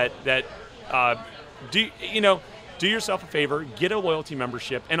now that do yourself a favor, get a loyalty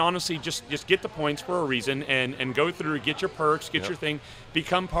membership, and honestly, just get the points for a reason, and go through, get your perks, get your thing,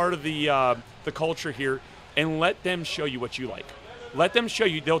 become part of the culture here, and let them show you what you like. Let them show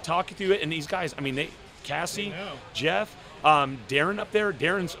you. They'll talk you through it, and these guys, I mean, Cassie, Jeff, Darren up there,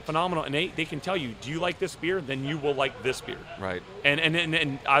 Darren's phenomenal, and they can tell you, do you like this beer? Then you will like this beer. Right.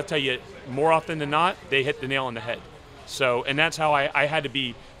 And I'll tell you, more often than not, they hit the nail on the head. So, and that's how I had to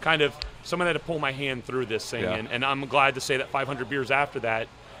be kind of, someone had to pull my hand through this thing, and I'm glad to say that 500 beers after that,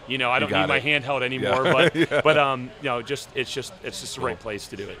 I don't need my handheld anymore, but it's just the right place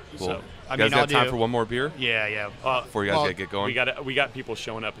to do it. Cool. So, You guys got time for one more beer? Yeah. Before you guys get going? We got people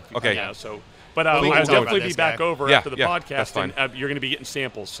showing up. Okay. Yeah. So, but we can I'll talk about definitely be this back guy. over after the that's podcast, fine. and you're going to be getting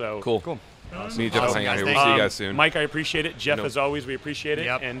samples. So Cool. Cool. Me and Jeff will hang out here. We'll Thank see you. you guys soon. Mike, I appreciate it. Jeff, No. as always, we appreciate it.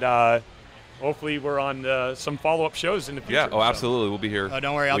 Yep. And hopefully we're on some follow-up shows in the future. Yeah. Oh, absolutely. We'll be here. Oh,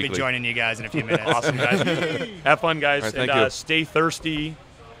 don't worry. I'll be weekly. joining you guys in a few minutes. Awesome, guys. Have fun, guys. All right, thank and you. Stay thirsty,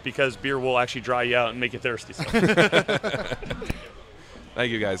 because beer will actually dry you out and make you thirsty. So.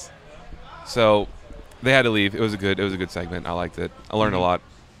 Thank you, guys. So they had to leave. It was a good segment. I liked it. I learned a lot.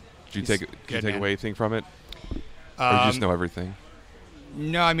 Did you take man. away anything from it? Or you just know everything?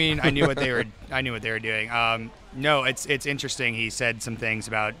 No, I mean I knew what they were doing. No, it's interesting. He said some things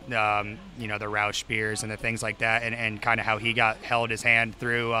about the Rausch beers and the things like that, and kind of how he held his hand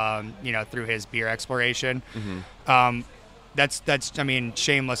through through his beer exploration. Mm-hmm. That's I mean,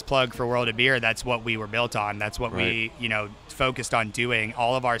 shameless plug for World of Beer. That's what we were built on. That's what we focused on doing.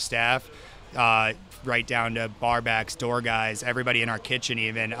 All of our staff, right down to bar backs, door guys, everybody in our kitchen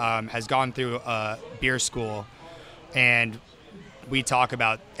even has gone through a beer school, and we talk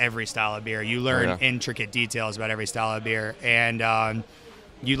about every style of beer. You learn intricate details about every style of beer, and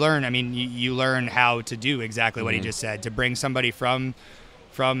you learn. I mean, you learn how to do exactly what he just said, to bring somebody from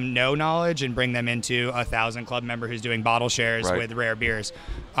no knowledge and bring them into a 1,000 club member who's doing bottle shares with rare beers.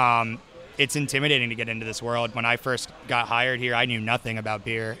 It's intimidating to get into this world. When I first got hired here, I knew nothing about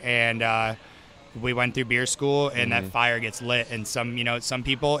beer, and we went through beer school, and that fire gets lit. And some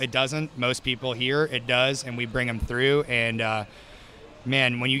people it doesn't. Most people here it does, and we bring them through. And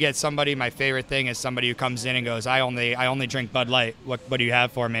man, when you get somebody, my favorite thing is somebody who comes in and goes, I only drink Bud Light. What do you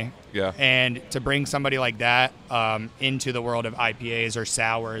have for me? Yeah. And to bring somebody like that into the world of IPAs or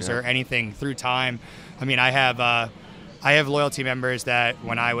sours or anything through time. I mean, I have loyalty members that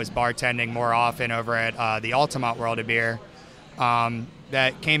when I was bartending more often over at the Altamont World of Beer,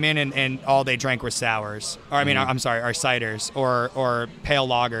 that came in and all they drank were sours. Or I mean, I'm sorry, or ciders or pale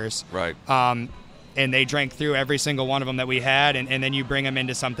lagers. Right. And they drank through every single one of them that we had, and then you bring them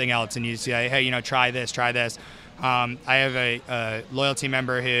into something else, and you say, hey, try this. I have a loyalty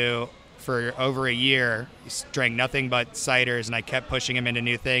member who, for over a year, drank nothing but ciders, and I kept pushing him into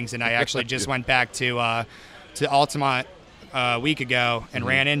new things. And I actually just went back to Altamont a week ago and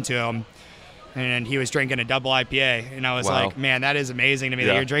ran into him, and he was drinking a double IPA, and I was like, man, that is amazing to me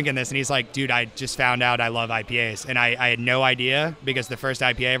that you're drinking this. And he's like, dude, I just found out I love IPAs, and I had no idea, because the first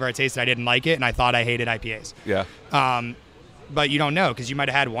IPA I ever tasted, I didn't like it, and I thought I hated IPAs. Yeah. But you don't know, because you might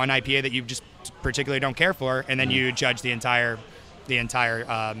have had one IPA that you just particularly don't care for, and then you judge the entire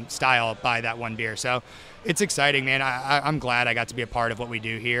style by that one beer. So it's exciting, man. I'm glad I got to be a part of what we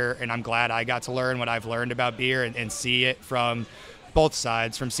do here, and I'm glad I got to learn what I've learned about beer and see it from both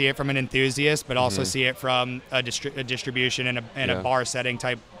sides, see it from an enthusiast, but also see it from a distribution and a bar setting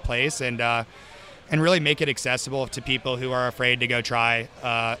type place, and really make it accessible to people who are afraid to go try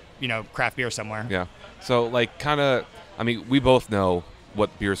craft beer somewhere. Yeah. So we both know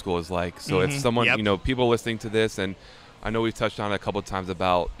what beer school is like. So if someone, people listening to this, and I know we've touched on it a couple of times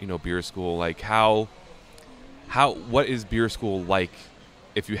about, beer school, like what is beer school like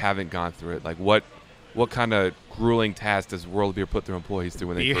if you haven't gone through it? Like what what kind of grueling task does World of Beer put their employees through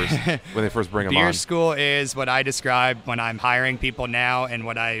when they first bring them on? Beer school is what I describe when I'm hiring people now, and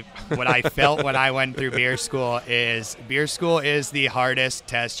what I felt when I went through beer school is the hardest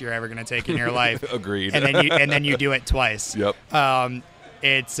test you're ever going to take in your life. Agreed. And then you do it twice. Yep.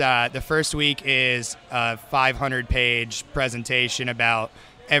 It's the first week is a 500-page presentation about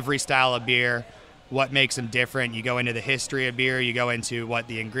every style of beer, what makes them different. You go into the history of beer, you go into what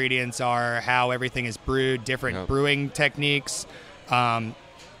the ingredients are, how everything is brewed, different brewing techniques,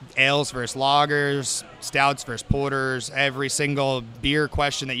 ales versus lagers, stouts versus porters, every single beer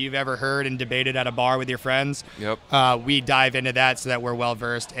question that you've ever heard and debated at a bar with your friends. Yep. We dive into that so that we're well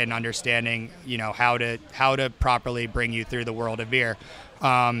versed in understanding, how to properly bring you through the world of beer.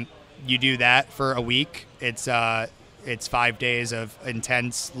 You do that for a week. It's 5 days of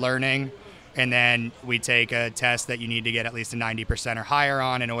intense learning. And then we take a test that you need to get at least a 90% or higher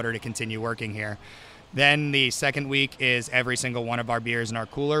on in order to continue working here. Then the second week is every single one of our beers in our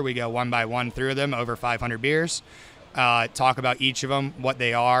cooler. We go one by one through them, over 500 beers, talk about each of them, what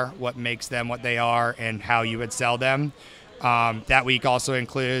they are, what makes them what they are, and how you would sell them. That week also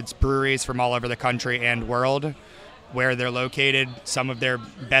includes breweries from all over the country and world, where they're located, some of their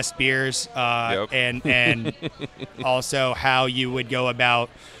best beers, and also how you would go about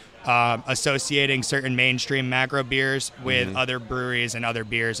associating certain mainstream macro beers with other breweries and other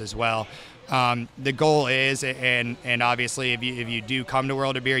beers as well. The goal is, and obviously if you do come to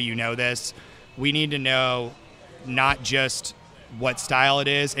World of Beer, you know this, we need to know not just what style it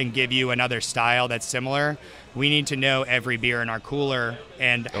is and give you another style that's similar. We need to know every beer in our cooler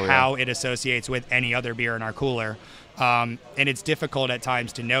and how it associates with any other beer in our cooler. And it's difficult at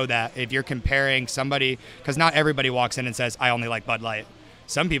times to know that. If you're comparing somebody, because not everybody walks in and says, I only like Bud Light.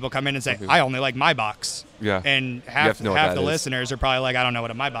 Some people come in and say, I only like Maibach. Yeah. And half the listeners are probably like, I don't know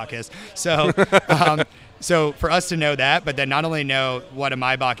what a Maibach is. So so for us to know that, but then not only know what a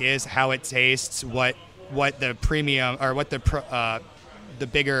Maibach is, how it tastes, what the premium or what the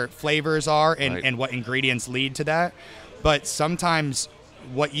bigger flavors are and what ingredients lead to that. But sometimes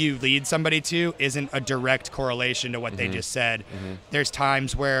what you lead somebody to isn't a direct correlation to what they just said. There's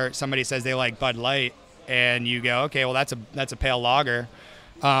times where somebody says they like Bud Light and you go, okay, well that's a pale lager.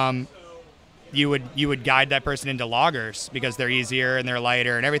 You would guide that person into lagers because they're easier and they're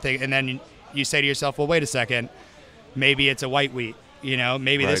lighter and everything. And then you say to yourself, well, wait a second, maybe it's a white wheat.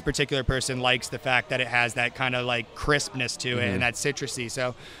 Maybe this particular person likes the fact that it has that kind of like crispness to it and that citrusy.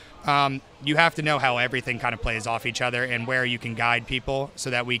 So you have to know how everything kind of plays off each other and where you can guide people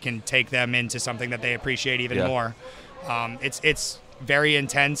so that we can take them into something that they appreciate even more. It's very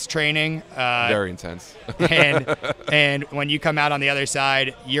intense training. Very intense. and when you come out on the other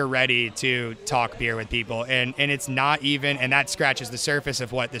side, you're ready to talk beer with people. And it's not even, and that scratches the surface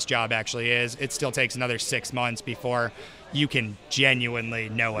of what this job actually is. It still takes another 6 months before you can genuinely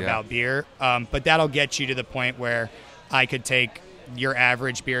know about beer. But that'll get you to the point where I could take your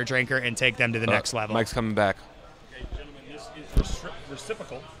average beer drinker and take them to the next level. Mike's coming back. Okay, gentlemen, this is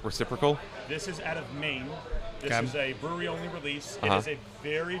reciprocal. Reciprocal? This is out of Maine. This is a brewery-only release. It is a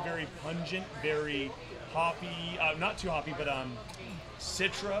very, very pungent, very hoppy, not too hoppy, but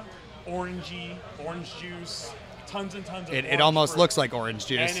citra, orangey, orange juice, tons and tons of it almost looks like orange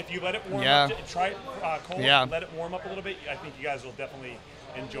juice. And if you let it warm up, try it cold, let it warm up a little bit, I think you guys will definitely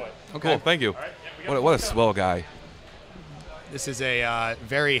enjoy it. Okay. Cool, thank you. Right, what a swell guy. This is a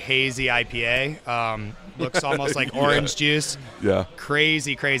very hazy IPA. Looks almost like orange juice. Yeah.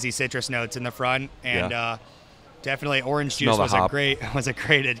 Crazy citrus notes in the front, and definitely orange juice was a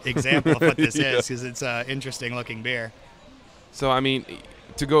great example of what this is, because it's an interesting looking beer. So I mean,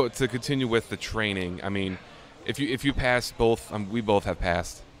 to continue with the training, I mean, if you pass both, we both have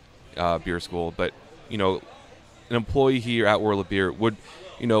passed beer school, but an employee here at World of Beer would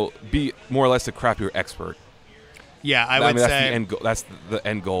be more or less a craft beer expert. Yeah, I would say that's the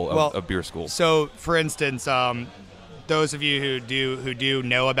end goal of beer school. So, for instance, those of you who do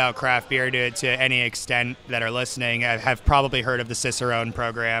know about craft beer to any extent that are listening have probably heard of the Cicerone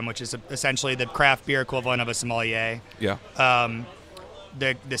program, which is essentially the craft beer equivalent of a sommelier. Yeah.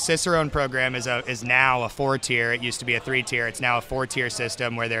 The Cicerone program is now a 4-tier. It used to be a 3-tier. It's now a 4-tier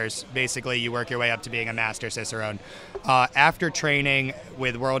system where there's basically you work your way up to being a master Cicerone. After training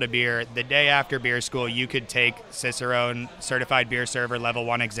with World of Beer, the day after beer school, you could take Cicerone Certified Beer Server Level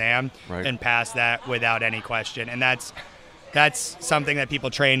 1 exam and pass that without any question. And that's something that people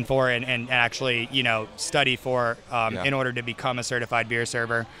train for and actually study for in order to become a certified beer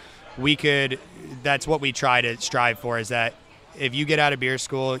server. That's what we try to strive for, is that if you get out of beer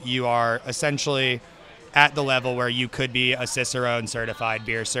school, you are essentially at the level where you could be a Cicerone certified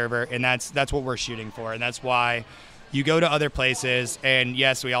beer server, and that's what we're shooting for, and that's why you go to other places. And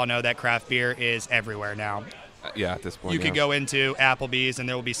yes, we all know that craft beer is everywhere now. Yeah, at this point, you could go into Applebee's and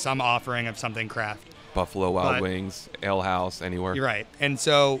there will be some offering of something craft. Buffalo Wild Wings, Ale House, anywhere. You're right. And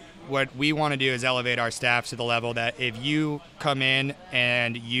so what we want to do is elevate our staff to the level that if you come in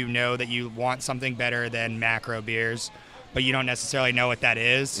and you know that you want something better than macro beers, but you don't necessarily know what that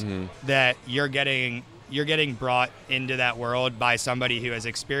is, that you're getting brought into that world by somebody who has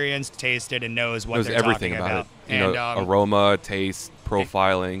experienced, tasted, and knows what they're everything talking about. It. You know, aroma, taste,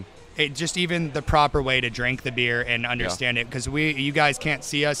 profiling. Just even the proper way to drink the beer and understand it, because you guys can't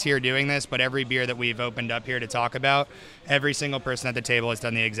see us here doing this, but every beer that we've opened up here to talk about, every single person at the table has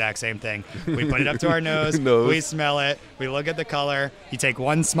done the exact same thing. We put it up to our nose, we smell it, we look at the color, you take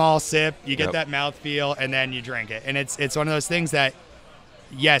one small sip, you get that mouthfeel, and then you drink it. And it's one of those things that,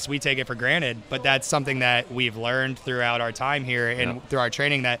 yes, we take it for granted, but that's something that we've learned throughout our time here and through our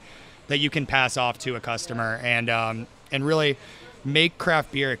training that you can pass off to a customer and really make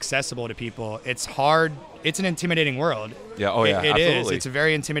craft beer accessible to people. It's hard. It's an intimidating world. Yeah. It absolutely. is. It's a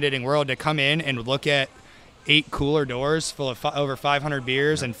very intimidating world to come in and look at 8 cooler doors full of over 500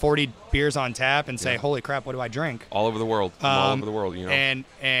 beers and 40 beers on tap and say, holy crap, what do I drink? All over the world. All over the world, you know.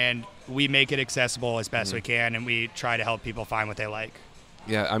 And we make it accessible as best we can, and we try to help people find what they like.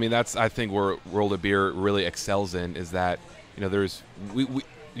 Yeah, I mean, that's, I think, where World of Beer really excels in is that, you know, there's,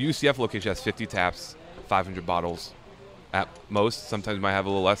 UCF location has 50 taps, 500 bottles at most. Sometimes we might have a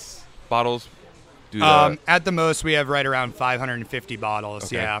little less bottles. At the most, we have right around 550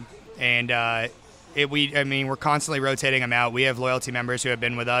 bottles, yeah. And we're constantly rotating them out. We have loyalty members who have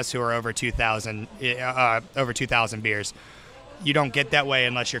been with us who are over 2,000 beers. You don't get that way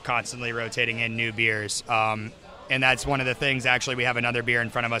unless you're constantly rotating in new beers. And that's one of the things. Actually, we have another beer in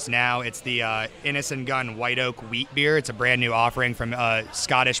front of us now. It's the Innis & Gunn White Oak Wheat Beer. It's a brand new offering from a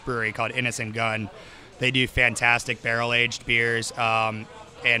Scottish brewery called Innis & Gunn. They do fantastic barrel-aged beers and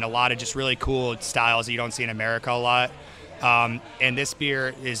a lot of just really cool styles that you don't see in America a lot. And this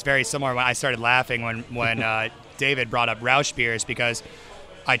beer is very similar. When I started laughing when David brought up Rausch beers because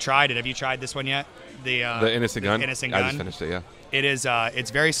I tried it. Have you tried this one yet? The Innis & Gunn? Innis & Gunn? I just finished it, yeah. It is.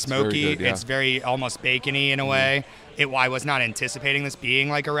 It's very smoky. It's very good, It's very almost bacony in a way. I was not anticipating this being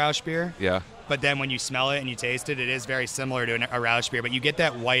like a Rausch beer. Yeah. But then when you smell it and you taste it, it is very similar to a Rausch beer. But you get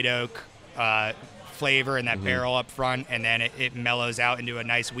that white oak flavor and that barrel up front, and then it mellows out into a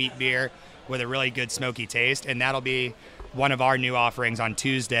nice wheat beer with a really good smoky taste. And that'll be one of our new offerings on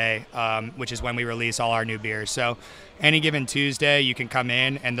Tuesday, which is when we release all our new beers. So any given Tuesday, you can come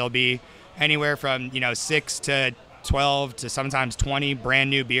in and there'll be anywhere from 6 to 12 to sometimes 20 brand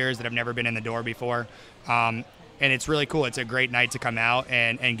new beers that have never been in the door before. And it's really cool. It's a great night to come out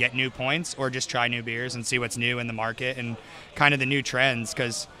and get new points or just try new beers and see what's new in the market and kind of the new trends,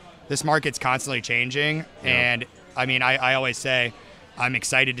 because this market's constantly changing. And I mean, I always say I'm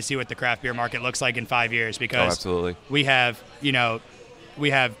excited to see what the craft beer market looks like in 5 years, because absolutely. we have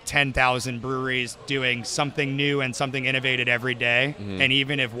 10,000 breweries doing something new and something innovative every day. And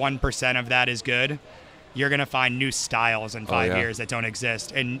even if 1% of that is good, you're going to find new styles in 5 years that don't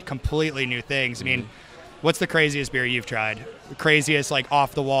exist and completely new things. I mean, what's the craziest beer you've tried? The craziest, like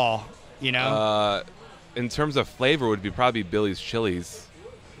off the wall, In terms of flavor, would be probably Billy's Chili's.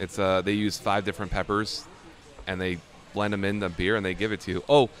 It's they use 5 different peppers, and they blend them in the beer, and they give it to you.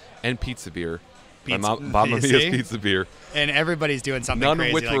 Oh, and pizza beer. Mamma Mia's pizza beer. And everybody's doing something None crazy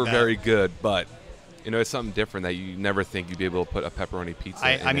of which like were that. very good, but it's something different that you never think you'd be able to put a pepperoni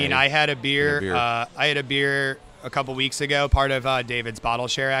pizza in. I had a beer. I had a beer a couple weeks ago, part of David's bottle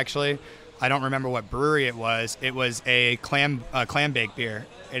share, actually. I don't remember what brewery it was. It was a clam bake beer,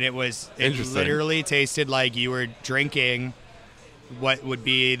 and it literally tasted like you were drinking what would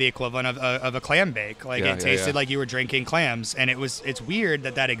be the equivalent of a clam bake. Like it tasted like you were drinking clams, and it's weird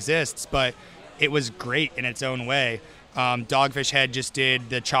that exists, but it was great in its own way. Dogfish Head just did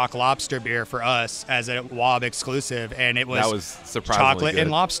the Chalk Lobster beer for us as a WAB exclusive, and it was surprisingly chocolate good.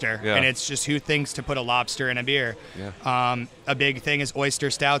 and lobster. Yeah. And it's just who thinks to put a lobster in a beer. Yeah. A big thing is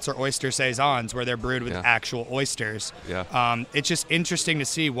oyster stouts or oyster saisons, where they're brewed with actual oysters. Yeah. It's just interesting to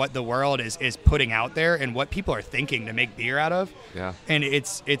see what the world is putting out there and what people are thinking to make beer out of. Yeah. And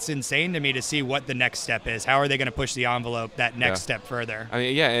it's insane to me to see what the next step is. How are they going to push the envelope that next step further? I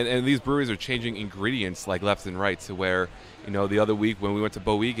mean, and these breweries are changing ingredients like left and right to where, the other week when we went to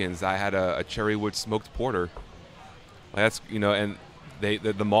Boegan's, I had a cherry wood smoked porter. That's, and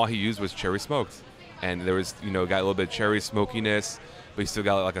the malt he used was cherry smoked. And there was, got a little bit of cherry smokiness, but you still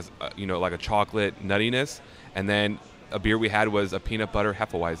got like a chocolate nuttiness. And then a beer we had was a peanut butter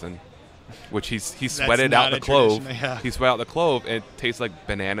Hefeweizen. which he sweated out the clove. Yeah. He sweated out the clove, and it tastes like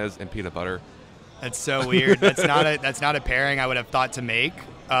bananas and peanut butter. That's so weird. That's not a pairing I would have thought to make.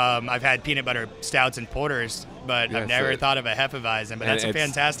 I've had peanut butter stouts and porters, but I've never thought of a Hefeweizen. But that's a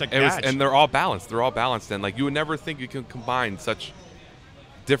fantastic batch. And they're all balanced. And like you would never think you can combine such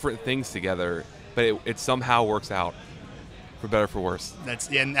different things together, but it somehow works out, for better or for worse.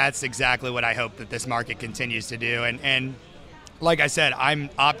 That's exactly what I hope that this market continues to do. And like I said, I'm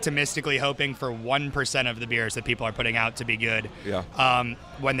optimistically hoping for 1% of the beers that people are putting out to be good. Yeah.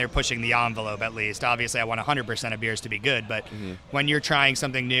 When they're pushing the envelope, at least. Obviously, I want 100% of beers to be good, but when you're trying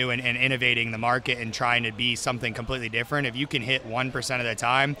something new and innovating the market and trying to be something completely different, if you can hit 1% of the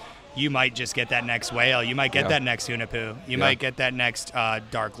time, you might just get that next whale. You might get that next Hunapu. You might get that next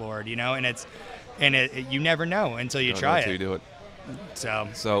Dark Lord. You know, you never know until you try it. Until you do it.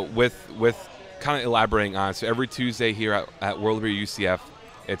 So with kind of elaborating on it, so every Tuesday here at World of Beer UCF,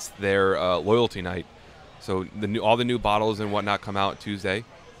 it's their loyalty night. So all the new bottles and whatnot come out Tuesday.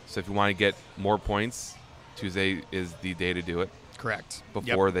 So if you want to get more points, Tuesday is the day to do it. Correct.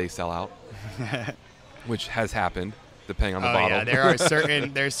 Before they sell out, which has happened, depending on the bottle. Yeah,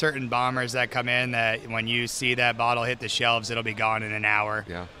 there's certain bombers that come in that when you see that bottle hit the shelves, it'll be gone in an hour.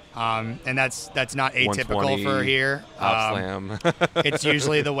 Yeah. And that's not atypical for here. Slam. It's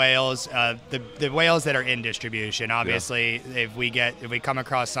usually the whales, the whales that are in distribution. Obviously, if we come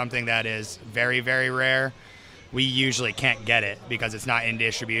across something that is very, very rare, we usually can't get it because it's not in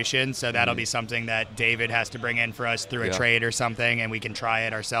distribution. So that'll be something that David has to bring in for us through a trade or something, and we can try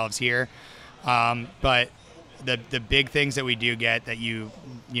it ourselves here. But the big things that we do get that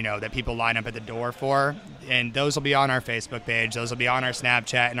that people line up at the door for, and those will be on our Facebook page, those will be on our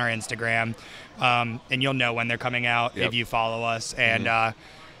Snapchat and our Instagram, and you'll know when they're coming out if you follow us. And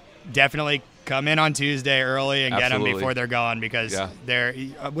definitely come in on Tuesday early and get them before they're gone, because they're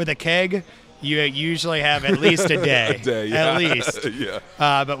with a keg. You usually have at least a day. At least.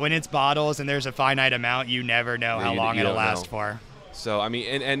 But when it's bottles and there's a finite amount, you never know how long it'll last for. So, I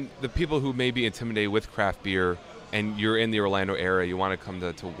mean, and the people who may be intimidated with craft beer and you're in the Orlando area, you want to come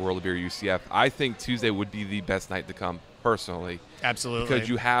to World of Beer UCF, I think Tuesday would be the best night to come, personally. Absolutely. Because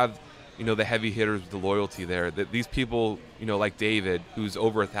you have, the heavy hitters with the loyalty there. That these people, like David, who's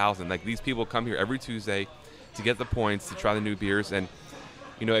over 1,000, like these people come here every Tuesday to get the points, to try the new beers. And,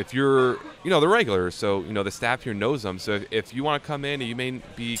 if you're, the regulars, so, the staff here knows them. So if you want to come in and you may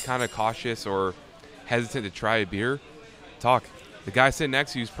be kind of cautious or hesitant to try a beer, talk. The guy sitting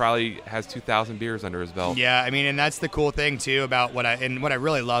next to you probably has 2,000 beers under his belt. Yeah, I mean, and that's the cool thing too about what I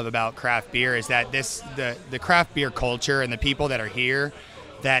really love about craft beer is that the craft beer culture and the people that are here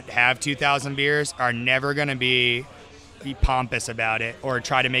that have 2,000 beers are never going to be pompous about it or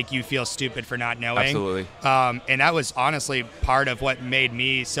try to make you feel stupid for not knowing. Absolutely. And that was honestly part of what made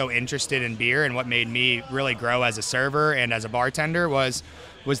me so interested in beer and what made me really grow as a server and as a bartender was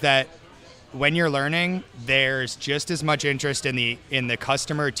that when you're learning, there's just as much interest in the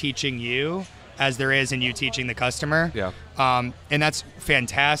customer teaching you as there is in you teaching the customer. Yeah. And that's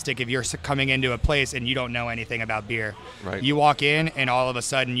fantastic if you're coming into a place and you don't know anything about beer. Right. You walk in and all of a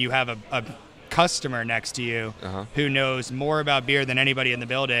sudden you have a customer next to you who knows more about beer than anybody in the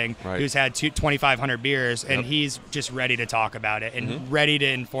building, who's had 2,500 beers, and he's just ready to talk about it and ready to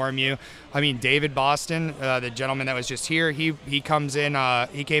inform you. I mean, David Boston, the gentleman that was just here, he comes in.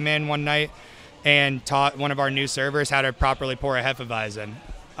 He came in one night and taught one of our new servers how to properly pour a Hefeweizen,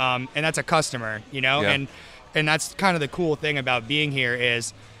 and that's a customer, and that's kind of the cool thing about being here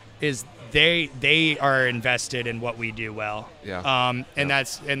is they are invested in what we do well. Yeah.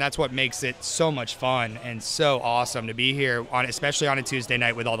 That's what makes it so much fun and so awesome to be here especially on a Tuesday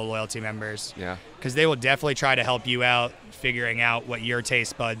night with all the loyalty members. Yeah. Because they will definitely try to help you out figuring out what your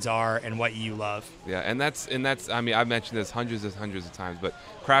taste buds are and what you love. Yeah, and that's I mean, I've mentioned this hundreds of times, but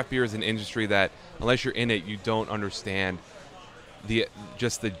craft beer is an industry that unless you're in it, you don't understand the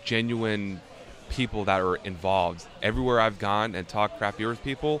genuine people that are involved. Everywhere I've gone and talked craft beer with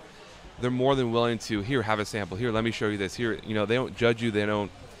people, they're more than willing to, here, have a sample. Here, let me show you this. Here, they don't judge you. They don't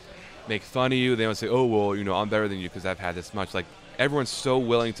make fun of you. They don't say, oh, well, I'm better than you because I've had this much. Like, everyone's so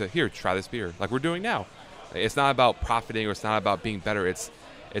willing to, here, try this beer, like we're doing now. It's not about profiting or it's not about being better. It's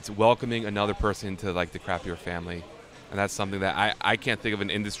welcoming another person into, like, the craft beer family. And that's something that I can't think of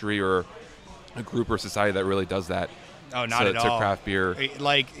an industry or a group or society that really does that. Oh, not at all. To craft beer.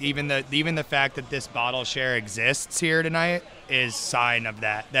 Like, even the fact that this bottle share exists here tonight is sign of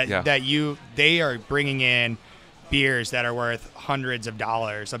that. They are bringing in beers that are worth hundreds of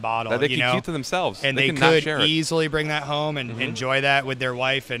dollars a bottle that they can keep to themselves, and they could easily bring that home and enjoy that with their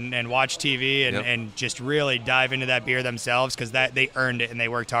wife and watch TV and just really dive into that beer themselves, because that they earned it and they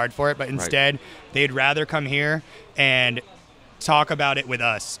worked hard for it. But instead, they'd rather come here and talk about it with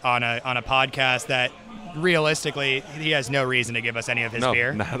us on a podcast that realistically he has no reason to give us any of his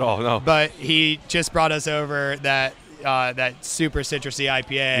beer. Not at all. No, but he just brought us over that super citrusy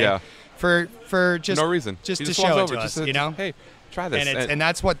IPA for just no reason, just to show it to us, hey, try this. And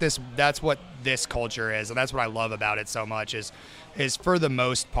that's what this culture is, and that's what I love about it so much is for the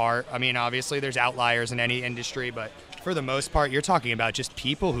most part, I mean, obviously there's outliers in any industry, but for the most part, you're talking about just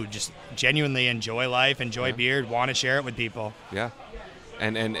people who just genuinely enjoy life, enjoy beer, want to share it with people. Yeah,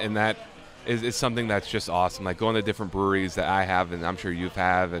 and that is something that's just awesome. Like going to different breweries that I have, and I'm sure you've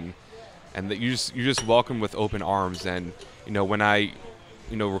and that you're just welcomed with open arms. And when I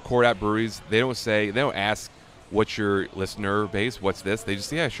record at breweries, they don't ask what's your listener base, what's this. They just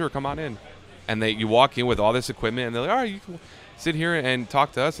say, yeah, sure, come on in. And you walk in with all this equipment, and they're like, all right, you can sit here and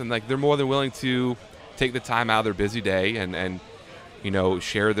talk to us. And like they're more than willing to take the time out of their busy day and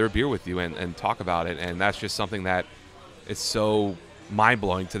share their beer with you and talk about it. And that's just something that is so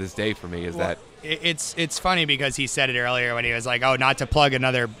mind-blowing to this day for me, it's funny because he said it earlier when he was like, oh, not to plug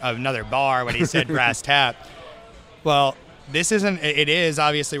another bar, when he said Brass Tap. Well, this isn't, it is,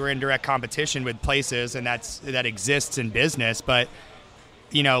 obviously we're in direct competition with places, and that exists in business, but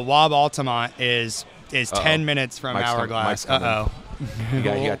Wob Altamont is 10 minutes from Hourglass. What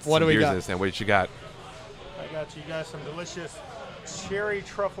do we got? What you got? I got you guys some delicious cherry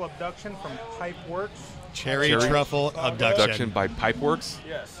truffle abduction from Pipeworks. Cherry truffle abduction by Pipeworks.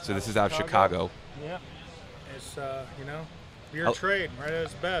 Yes. So this is out of Chicago. Yeah. It's beer trade right at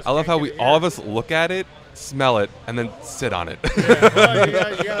its best. I love how all of us look at it, smell it, and then sit on it.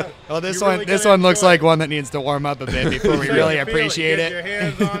 Well, this one looks like one that needs to warm up a bit before we really appreciate it. Your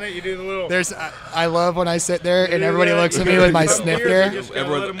hands on it. You do the little. I love when I sit there and everybody looks at me with my snifter.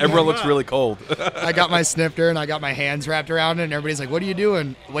 Everyone looks really cold. I got my snifter and I got my hands wrapped around it, and everybody's like, "What are you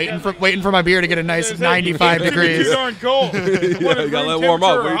doing? Waiting for my beer to get a nice 95 degrees." Too darn cold. You gotta let it warm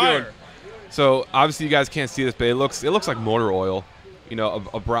up. What are you doing? So obviously you guys can't see this, but it looks like motor oil.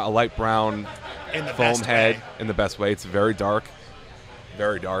 A light brown foam head in the best way. It's very dark,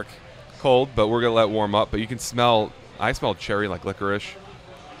 cold, but we're gonna let it warm up. But you can smell. I smell cherry, like licorice,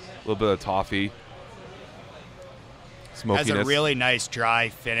 a little bit of toffee, smokiness. Has a really nice dry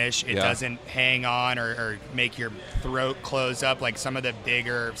finish. It doesn't hang on or make your throat close up like some of the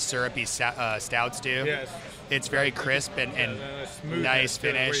bigger syrupy stouts do. Yes. It's very crisp and nice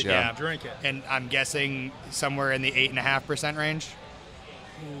finish. Yeah. Drink it. And I'm guessing somewhere in the 8.5% range.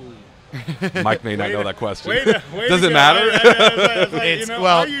 Mike may not know that question. Does it matter?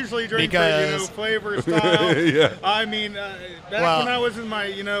 I usually drink flavor style. I mean, back when I was in my,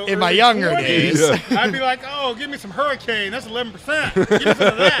 in my younger 20s, days, I'd be like, oh, give me some Hurricane. That's 11%. Give me some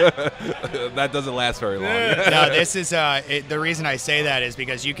of that. That doesn't last very long. No, this is the reason I say that is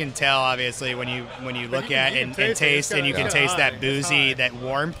because you can tell, obviously, when you look at and taste, and you can taste that boozy, that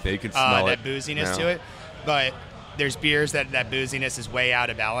warmth, you can smell that booziness to it, but. There's beers that booziness is way out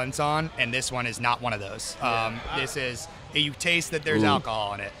of balance on, and this one is not one of those. This is, you taste that there's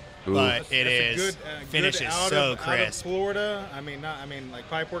alcohol in it, but it is finishes so crisp. Out of Florida, like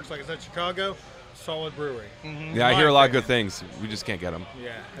Pipeworks, like I said, Chicago, solid brewery. Mm-hmm. Yeah, I hear a lot of good things. We just can't get them.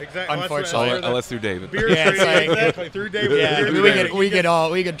 Yeah, exactly. Unfortunately, unless through David. Exactly through David. Yeah,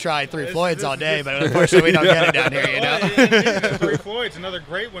 we could try Three Floyds all day, but unfortunately we don't get it down here. Three Floyds, another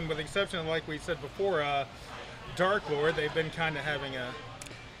great one, with the exception of, like we said before, Dark Lord. They've been kind of having a.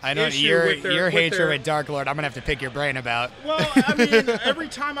 I know your hatred with Dark Lord. I'm gonna have to pick your brain about. Well, I mean, every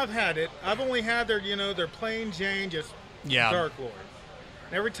time I've had it, I've only had their plain Jane, just Dark Lord.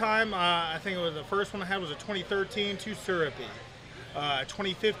 And every time, I think it was the first one I had was a 2013, too syrupy.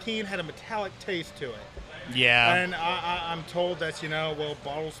 2015 had a metallic taste to it. Yeah. And I'm told that's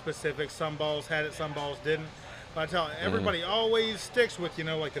bottle specific. Some bottles had it, some bottles didn't. But I tell everybody always sticks with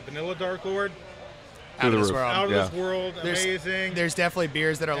like the vanilla Dark Lord. Out of this world. Out of this world, amazing. There's definitely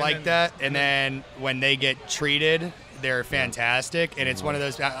beers that are like that, and then when they get treated, they're fantastic. And it's one of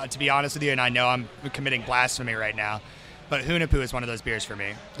those, to be honest with you, and I know I'm committing blasphemy right now, but Hunahpu is one of those beers for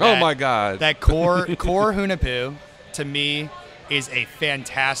me. Oh my God. That core Hunahpu, to me, is a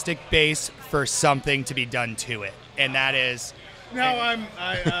fantastic base for something to be done to it, and that is. No, I'm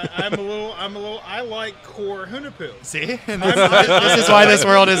a little. I like core Hunahpu. See, this is why this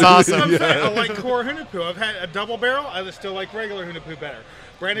world is awesome. I like core Hunahpu. I've had a double barrel. I still like regular Hunahpu better.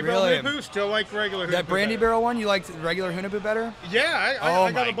 Brandy Barrel Hunapoo, still like regular Hunapoo. That Brandy Barrel one, you liked regular Hunapoo better? Yeah,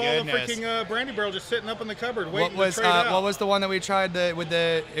 I got a bottle of freaking Brandy Barrel just sitting up in the cupboard waiting to trade out. What was the one that we tried it was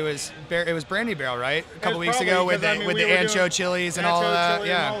Brandy Barrel, right? A couple weeks ago with the ancho chilies and all of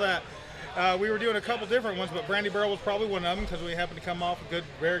that. Yeah. We were doing a couple different ones, but Brandy Barrel was probably one of them because we happened to come off a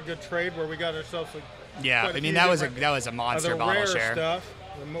very good trade where we got ourselves that was a monster bottle share. Stuff.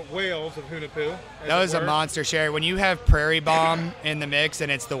 The whales of Hunapoo. That was a monster share. When you have Prairie Bomb in the mix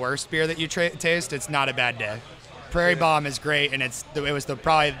and it's the worst beer that you taste, it's not a bad day. Prairie Bomb is great, and it was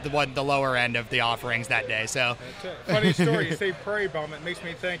probably the lower end of the offerings that day. So, funny story. You say Prairie Bomb, it makes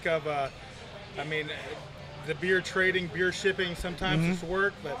me think of, the beer trading, beer shipping. Sometimes it's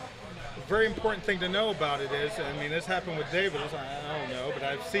work, but a very important thing to know about it is, this happened with David. I don't know, but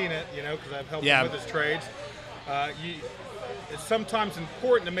I've seen it, because I've helped him with his trades. It's sometimes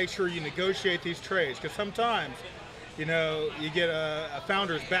important to make sure you negotiate these trades, because sometimes, you get a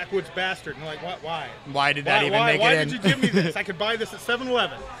founder's backwoods bastard, and like, what? Why? Why did that even make it in? Why did you give me this? I could buy this at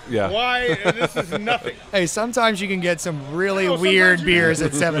 7-Eleven. Yeah. Why? This is nothing. Hey, sometimes you can get some really weird beers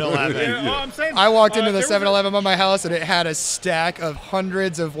at 7-Eleven. I'm saying, I walked into the 7-Eleven by my house, and it had a stack of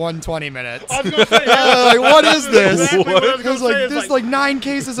hundreds of 120 minutes. I was going to say, like, what is this? Exactly what I was It was like, there's like 9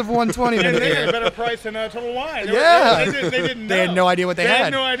 cases of 120 and minutes. they had a better price than Total Wine. Yeah. They didn't know. They had no idea what they had. They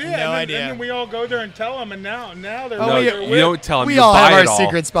had no idea. No idea. And then we all go there and tell them, and now they're no, you don't tell them. We you all buy have it our all.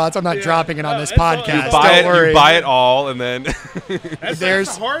 secret spots. I'm not dropping it on this podcast. You buy Don't worry. You buy it all, and then that's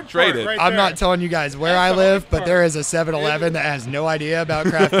the hard part right I'm not telling you guys where I live, but there is a 7-Eleven that has no idea about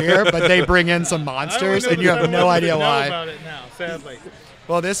craft beer, but they bring in some monsters, and you have no idea why. About it now, sadly.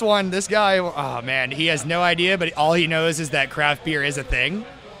 Well, this guy, oh man, he has no idea, but all he knows is that craft beer is a thing.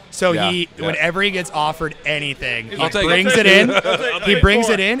 So whenever he gets offered anything, he brings it in. He brings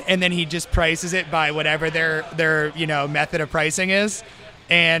it in, and then he just prices it by whatever their method of pricing is,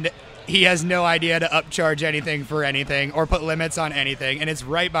 and he has no idea to upcharge anything for anything or put limits on anything, and it's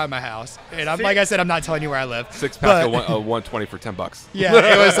right by my house. And like I said, I'm not telling you where I live. 6-pack of 120 for $10. Yeah,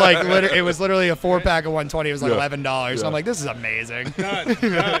 it was like it was literally a 4-pack of 120. It was like $11. Yeah. I'm like, this is amazing. Done.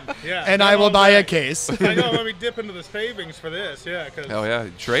 Yeah. And I will buy a case. I know. Let me dip into the savings for this. Yeah. Hell yeah,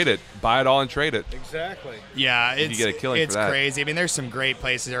 trade it, buy it all, and trade it. Exactly. Yeah, you get a killing it's for that. Crazy. There's some great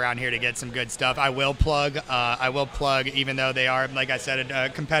places around here to get some good stuff. I will plug, even though they are, like I said, a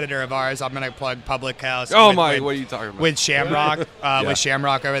competitor of ours. I'm gonna plug Public House. What are you talking about? With Shamrock, with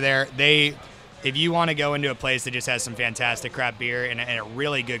Shamrock over there. If you want to go into a place that just has some fantastic craft beer and a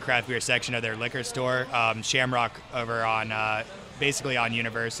really good craft beer section of their liquor store, Shamrock over on basically on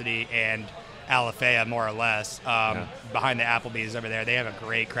University and Alafaya, more or less, behind the Applebee's over there. They have a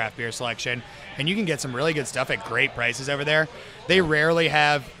great craft beer selection, and you can get some really good stuff at great prices over there. They rarely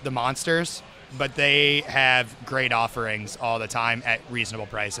have the monsters, but they have great offerings all the time at reasonable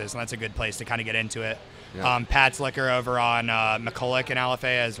prices, and that's a good place to kind of get into it. Yeah. Pat's Liquor over on McCulloch and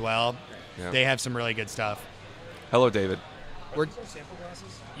Alafaya as well. Yeah. They have some really good stuff. Hello, David.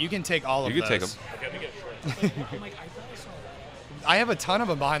 You can take all of those. You can take them. Okay, I have a ton of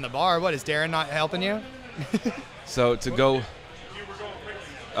them behind the bar. What, is Darren not helping you? So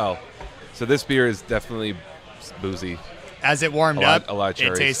this beer is definitely boozy. As it warmed up, a lot of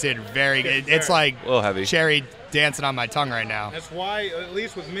cherries. It tasted very good. It's like a little heavy. Cherry dancing on my tongue right now. That's why, at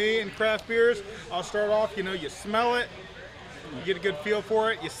least with me and craft beers, I'll start off, you smell it, you get a good feel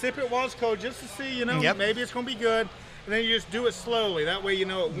for it, you sip it while it's cold just to see, maybe it's going to be good. And then you just do it slowly. That way,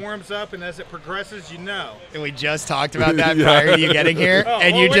 it warms up, and as it progresses, And we just talked about that prior to you getting here,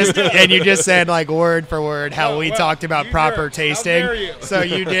 and you just said like word for word how we talked about proper tasting. How dare you. So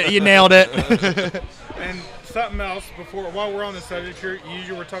you nailed it. And something else while we're on the subject here,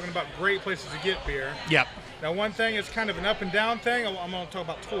 you were talking about great places to get beer. Yep. Now, one thing is kind of an up and down thing. I'm going to talk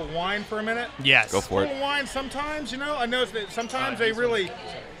about Total Wine for a minute. Yes. Go for it. Total Wine, sometimes, I noticed that sometimes they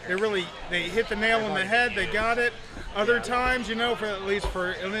hit the nail on the head. They got it. Other times,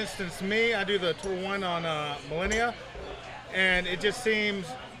 for instance, me, I do the Total Wine on Millennia, and it just seems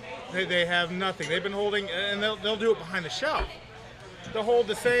they have nothing. They've been holding, and they'll do it behind the shelf. They'll hold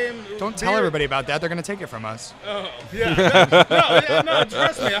the same. Don't tell everybody about that. They're going to take it from us. Oh, yeah. No,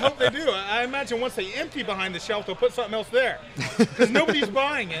 trust me. I hope they do. I imagine once they empty behind the shelf, they'll put something else there. Because nobody's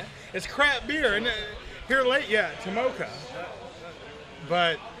buying it. It's crap beer. And here late, Tomoka.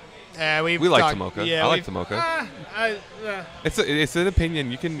 But we like Tomoka. Yeah, I like Tomoka. It's an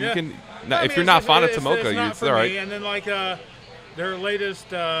opinion. You can if you're not fond of Tomoka, it's all right. And then their latest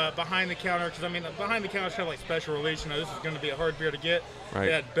behind the counter, because behind the counter is kind of like special release. This is going to be a hard beer to get. Right.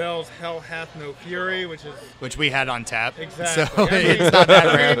 They had Bell's Hell Hath No Fury, which we had on tap. Exactly. So it's not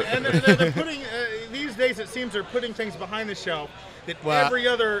that rare. And they're putting these days it seems they're putting things behind the shelf that every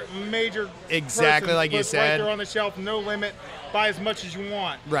other major exactly like you said right there on the shelf, no limit, buy as much as you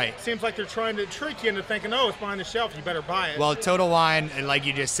want. Right. Seems like they're trying to trick you into thinking, oh, it's behind the shelf, you better buy it. Well, Total Wine, like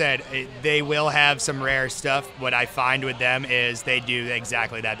you just said, they will have some rare stuff. What I find with them is they do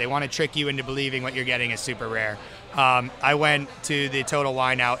exactly that. They want to trick you into believing what you're getting is super rare. I went to the Total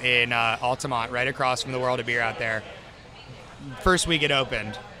Wine out in Altamont, right across from the World of Beer out there. First week it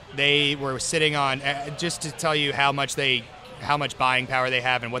opened, they were sitting on, just to tell you how much buying power they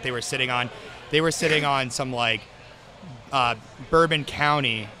have and what they were sitting on. They were sitting on some like Bourbon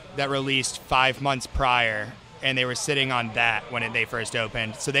County that released 5 months prior, and they were sitting on that when they first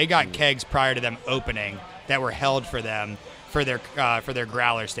opened. So they got kegs prior to them opening that were held for them for their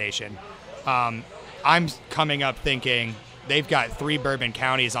growler station. I'm coming up thinking they've got 3 Bourbon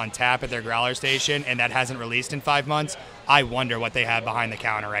Counties on tap at their growler station, and that hasn't released in 5 months. I wonder what they have behind the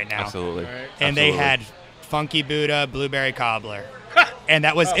counter right now. Absolutely. Right. And they had Funky Buddha, Blueberry Cobbler. And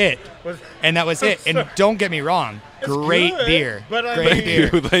that was it. And that was it. And don't get me wrong, great good, beer. But I Great mean,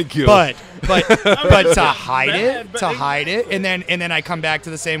 beer. Thank you. But to hide bad, it, but to hide it, and then I come back to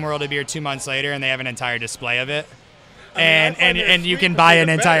the same World of Beer 2 months later, and they have an entire display of it. I find their And you sweet can buy an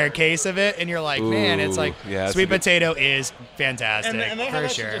potato entire better. case of it, and you're like, man, it's like sweet potato is fantastic and they have for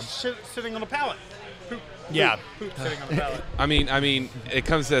that sure. shit just sitting on the pallet. Yeah. Poop sitting on the pallet. I mean, it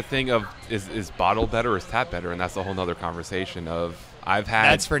comes to the thing of is bottle better or is tap better, and that's a whole nother conversation. I've had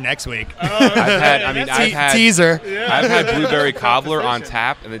That's for next week. I've had Teaser. I've had blueberry cobbler on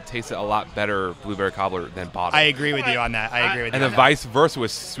tap, and it tasted a lot better blueberry cobbler than bottle. I agree with you on that. and then vice versa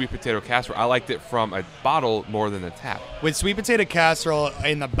with sweet potato casserole. I liked it from a bottle more than the tap. With sweet potato casserole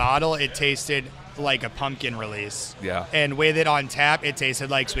in the bottle, it tasted like a pumpkin release. Yeah. And with it on tap, it tasted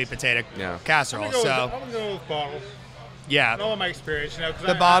like sweet potato casserole. I'm So gonna go with bottle. yeah, In all of my experience, you know, 'cause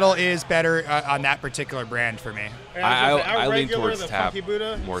the bottle is better on that particular brand for me. I lean towards the tap Funky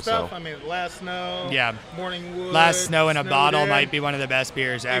Buddha more stuff. so. I mean, Last Snow. Yeah. Morning Wood. Last Snow in a Snow bottle Day. might be one of the best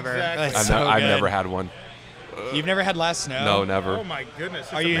beers ever. Exactly. It's I've, so I've good. never had one. You've never had Last Snow? No, never. Oh my goodness,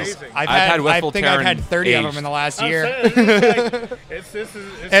 it's Are you? amazing. I've had had I Westfall think I've had Terran 30 of them aged. in the last I'm year. saying,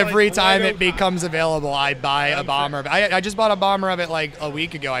 it's Every like time Lego- it becomes available, I buy a bomber of it. I just bought a bomber of it like a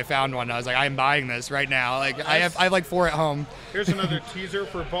week ago. I found one. I was like, I'm buying this right now. Like I have like 4 at home. Here's another teaser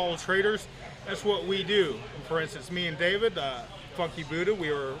for bottle traders. That's what we do. For instance, me and David, Funky Buddha,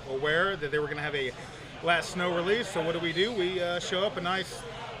 we were aware that they were going to have a Last Snow release. So what do? We show up a nice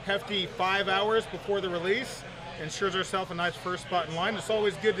hefty 5 hours before the release, ensures ourselves a nice first spot in line. It's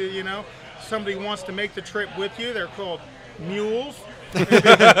always good to, you know, somebody wants to make the trip with you. They're called mules.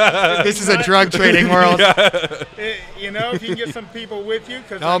 This is a drug trading world. You know, if you can get some people with you.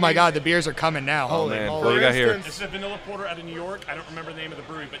 Cause, Oh my God, the beers are coming now. Oh, Holy man. moly. What do we got here? This is a vanilla porter out of New York. I don't remember the name of the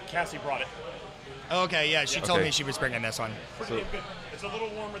brewery, but Cassie brought it. Okay, yeah, she told Okay. me she was bringing this one. Pretty good. It's a little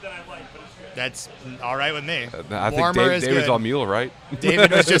warmer than I like, but it's good. That's all right with me. I think Warmer is David's good. all mule, right? David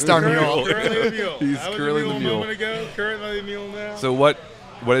was just our mule. Currently the mule. He's I was currently a the mule mule. a moment ago. Currently the mule now. So what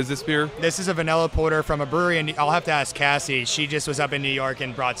is this beer? This is a vanilla porter from a brewery, and I'll have to ask Cassie. She just was up in New York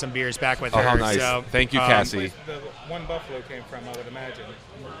and brought some beers back with Oh, her. how nice. So, Thank you, Cassie. the one Buffalo came from, I would imagine.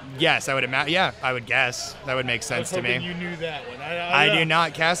 Yes, I would imagine. Yeah, I would guess that would make I sense was to hoping me. you knew that one. I do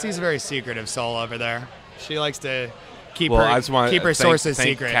not. Cassie's a very secretive soul over there. She likes to keep Well, I her just want keep to her sources thank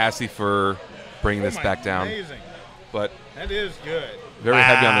secret. Cassie for bringing this Oh my, back down. Amazing. But That is good. very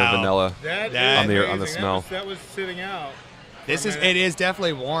heavy on Wow. the vanilla. That That- is on the amazing. smell. That was sitting out. This for a is minute. it is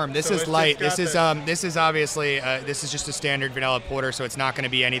definitely warm. This So is it's light. just This got is this is obviously this is just a standard vanilla porter, so it's not going to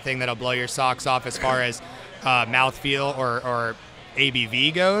be anything that'll blow your socks off as far as mouthfeel or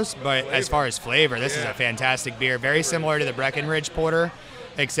ABV goes. But as far as flavor, this is a fantastic beer. Very similar to the Breckenridge Porter,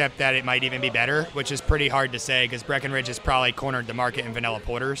 except that it might even be better, which is pretty hard to say because Breckenridge has probably cornered the market in vanilla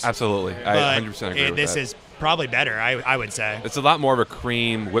porters. Absolutely. But I 100% agree with this that. is probably better, I would say. It's a lot more of a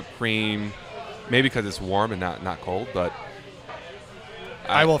cream, whipped cream, maybe because it's warm and not cold, but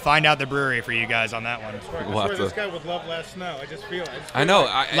I will find out the brewery for you guys on that one. I We'll swear have this to- guy would love Last Snow. I just feel it. I know.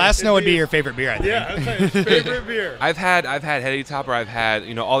 Last Snow would be your favorite beer, I think. Yeah, that's his favorite beer. I've had Heady Topper. I've had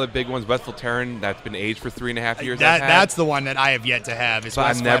all the big ones. Westfall Terran that's been aged for 3.5 years. I've had, That's the one that I have yet to have. Is but I've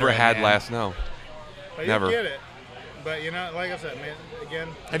West never Veteran, had man. Last Snow. But Never. You get it. But like I said, man, again.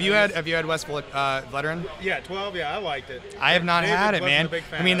 Have you had West Veteran? Yeah, 12. Yeah, I liked it. I have not had it, man.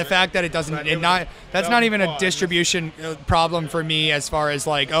 I mean, the fact that it doesn't, that's not even a distribution problem for me as far as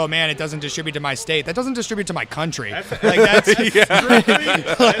like, oh man, it doesn't distribute to my state. That doesn't distribute to my country. That's strictly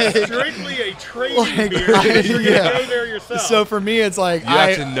a trading beer. You go there yourself. So for me, it's like you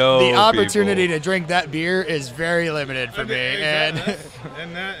have to know the opportunity to drink that beer is very limited for me, exactly.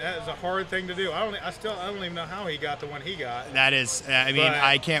 and that is a hard thing to do. I don't even know how he got the one he got. That is,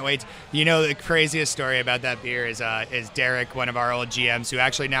 I can't wait. The craziest story about that beer is Derek, one of our old GMs, who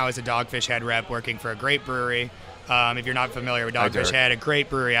actually now is a Dogfish Head rep working for a great brewery. If you're not familiar with Dogfish Head, a great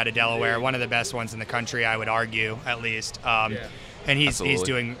brewery out of Delaware, one of the best ones in the country, I would argue, at least. And he's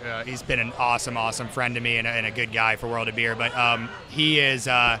been an awesome friend to me and a good guy for World of Beer. But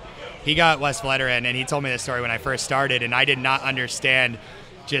he got West Veteran, and he told me this story when I first started, and I did not understand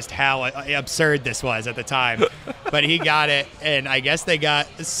just how absurd this was at the time. But he got it, and I guess they got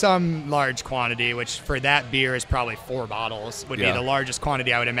some large quantity, which for that beer is probably 4 bottles would be the largest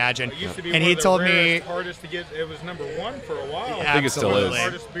quantity I would imagine. It used to be and he told me hardest to get. It was #1 for a while. I think it still is. I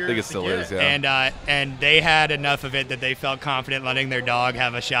think it still is. Yeah. And they had enough of it that they felt confident letting their dog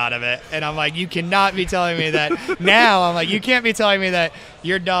have a shot of it. And I'm like, you cannot be telling me that now. I'm like, you can't be telling me that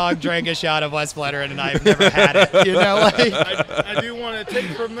your dog drank a shot of West Veteran and I've never had it. I do want to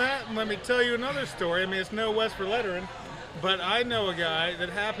take from that, and let me tell you another story. I mean, it's no West Veteran, but I know a guy that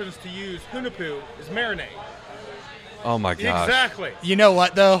happens to use Hunapoo as marinade. Oh my gosh. Exactly. You know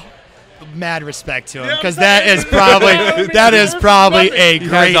what though? Mad respect to him, because that is probably a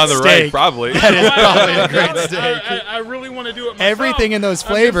great steak. Right, probably. That is probably a great steak. I really want to do it myself. Everything in those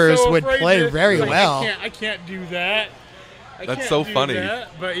flavors would play very well. I can't do that. That's so funny.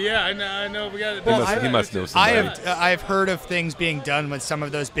 But yeah, I know we got it. He must know somebody. I've heard of things being done with some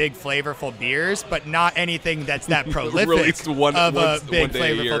of those big flavorful beers, but not anything that's that prolific of a big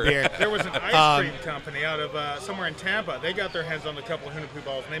flavorful beer. There was an ice cream company out of somewhere in Tampa. They got their hands on a couple of Hunapoo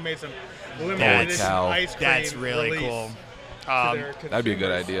balls, and they made some limited edition ice cream. That's really cool. That'd be a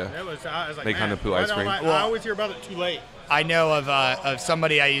good idea. I was like, make Hunapoo ice cream. I always hear about it too late. I know of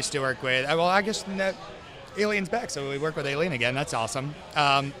somebody I used to work with. Well, I guess Aileen's back, so we work with Aileen again. That's awesome.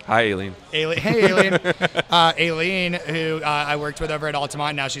 Hi, Aileen. Hey, Aileen. Aileen, who I worked with over at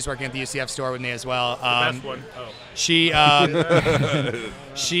Altamont. Now she's working at the UCF store with me as well. The best one. Oh.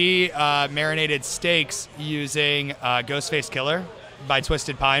 She marinated steaks using Ghostface Killer by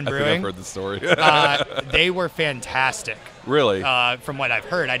Twisted Pine Brewing. I think I've heard the story. They were fantastic. Really? From what I've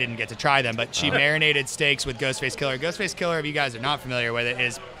heard, I didn't get to try them, but she marinated steaks with Ghostface Killer. Ghostface Killer, if you guys are not familiar with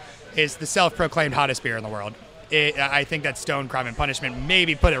it, is the self-proclaimed hottest beer in the world. I think that Stone, Crime, and Punishment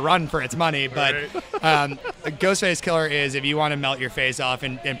maybe put a run for its money, but Ghostface Killer is, if you want to melt your face off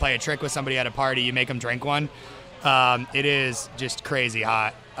and play a trick with somebody at a party, you make them drink one. It is just crazy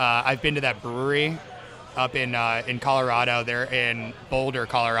hot. I've been to that brewery up in Colorado. They're in Boulder,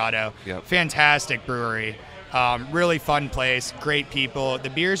 Colorado. Yep. Fantastic brewery. Really fun place, great people. The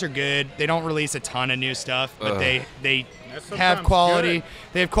beers are good. They don't release a ton of new stuff, but they have quality. Good.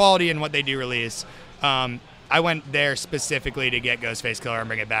 They have quality in what they do release. I went there specifically to get Ghostface Killer and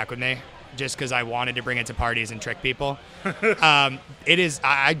bring it back with me, just because I wanted to bring it to parties and trick people.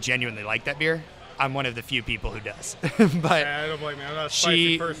 I genuinely like that beer. I'm one of the few people who does. But I don't blame me. I'm not a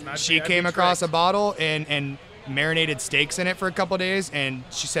spicy person. She came across a bottle and marinated steaks in it for a couple days, and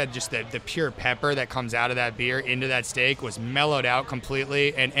she said just the pure pepper that comes out of that beer into that steak was mellowed out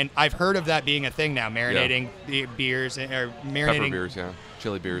completely. And I've heard of that being a thing now, marinating the beers or marinating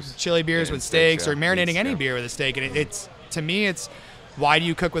pepper beers, chili beers with steaks, or marinating any beer beer with a steak. And it's to me, it's why do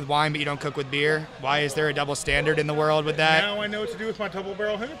you cook with wine but you don't cook with beer? Why is there a double standard in the world with that? Now I know what to do with my double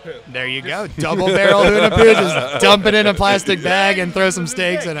barrel Hunapoo. There you go. Double barrel Hunapoo. Just dump it in a plastic bag and throw some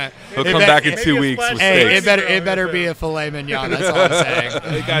steaks in it. He'll come back in 2 weeks with steaks. It better be a filet mignon. That's all I'm saying.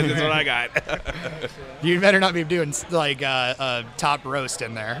 Hey guys, that's what I got. You better not be doing like a top roast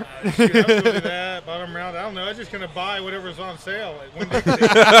in there. Shoot, I'm gonna do that, bottom round. I don't know. I'm just gonna buy whatever's on sale at Winn-Dixie or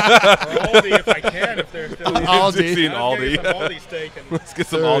Aldi if I can. If there's still Aldi steak. Let's get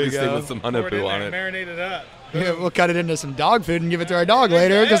some Aldi steak with some Hunapoo on it. Marinate it up. Yeah, we'll cut it into some dog food and give it to our dog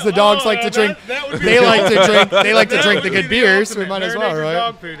later, because the dogs like to drink. They like to drink the good beers, so we might as well, right?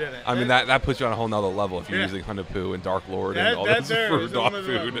 Dog food in it. I mean, that puts you on a whole nother level if you're using Hunapoo and Dark Lord and all this for dog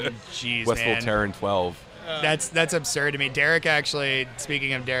food. Jeez, Westfield Terran 12. That's absurd to me. Derek actually,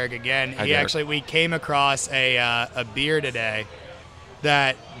 speaking of Derek again, we came across a beer today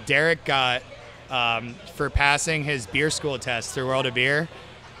that Derek got for passing his beer school test through World of Beer,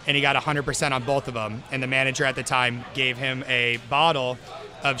 and he got 100% on both of them. And the manager at the time gave him a bottle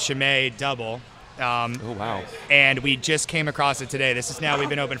of Chimay Double, Oh, wow. And we just came across it today. We've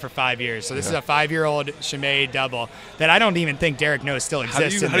been open for 5 years. So this is a 5-year-old Chimay double that I don't even think Derek knows still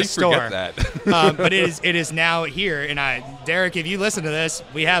exists in the store. How do you forget that? But it is now here. And Derek, if you listen to this,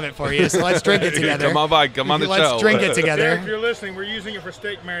 we have it for you. So let's drink it together. Come on by. Come on the show. Let's drink it together. Derek, if you're listening, we're using it for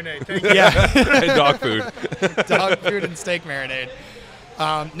steak marinade. Thank you. Yeah. And dog food. Dog food and steak marinade.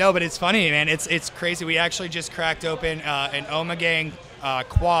 No, but it's funny, man. It's crazy. We actually just cracked open an Omegang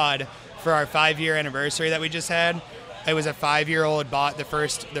quad for our 5-year anniversary that we just had. It was a 5-year-old bought the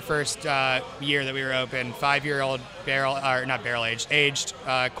first year that we were open. 5-year-old aged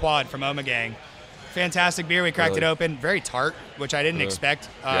quad from Omegang. Fantastic beer. We cracked it open. Very tart, which I didn't expect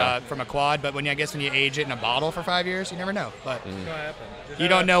from a quad. But when you age it in a bottle for 5 years, you never know. But you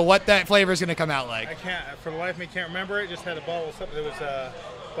don't know what that flavor is going to come out like. I can't, for the life of me, can't remember it. Just had a bottle of something. It was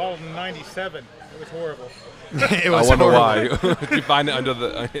bottled in '97. It was horrible. It was I wonder horrible. why. Did you find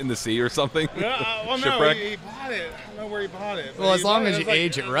it in the sea or something? Well, no, Shipwreck? he bought it. I don't know where he bought it. Well, as long as you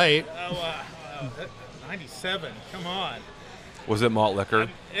age it right. 97. Come on. Was it malt liquor?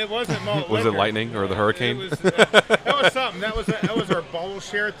 It wasn't malt liquor. Was it lightning or the hurricane? It was, that was something. That was our bottle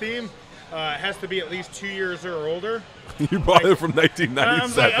share theme. It has to be at least 2 years or older. You bought it from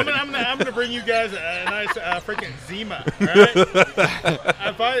 1997. I'm gonna bring you guys a nice freaking Zima. Right?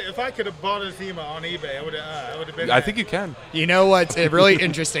 If I could have bought a Zima on eBay, I would have been. I think you can. You know what's a really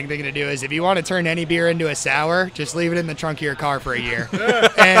interesting thing to do is if you want to turn any beer into a sour, just leave it in the trunk of your car for a year,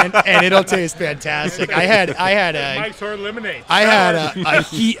 and it'll taste fantastic. I had Mike's Hard Lemonade. I had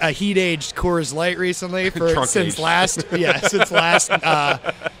a heat aged Coors Light recently since last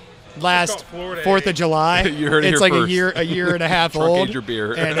 4th of July. You heard it it's here like first. a year and a half Trunk old. age your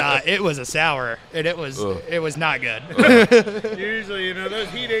beer. And it was a sour, and it was not good. Usually, those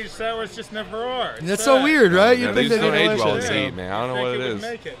heat aged sours just never are. That's so weird, right? Yeah, You they think just don't age well in delicious. heat, man. I don't know what it is.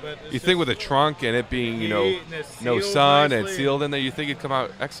 Make it, You think with a trunk and it being, no sealed sun and nicely. sealed in there, you think it'd come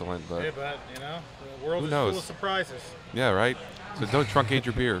out excellent, but Yeah, but the world Who is knows? full of surprises. yeah, right. So don't trunk age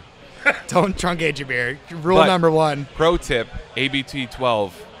your beer. Don't truncate your beer. Rule But- number 1. Pro tip: ABT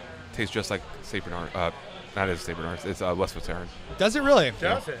 12 tastes just like St. Bernard. Not as St. Bernard's. It's West Veteran. Does it really?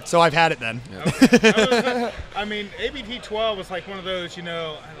 Does it? So I've had it then. I mean, ABT 12 is like one of those, I don't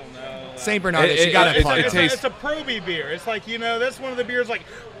know. St. Bernardus, you got to plug it them. tastes- It's a pro-B beer. It's like, that's one of the beers like,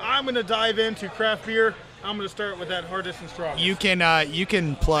 I'm going to dive into craft beer. I'm going to start with that hardest and strongest. You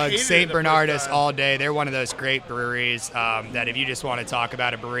can plug Hated it St. the first Bernardus time. all day. They're one of those great breweries that if you just want to talk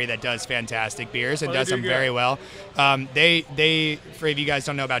about a brewery that does fantastic beers and they does do them good. very well. They for if you guys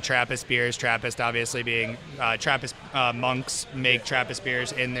don't know about Trappist beers, Trappist obviously being Trappist monks make Trappist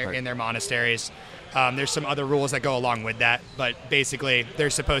beers in their monasteries. There's some other rules that go along with that, but basically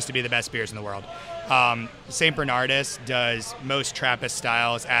they're supposed to be the best beers in the world. St. Bernardus does most Trappist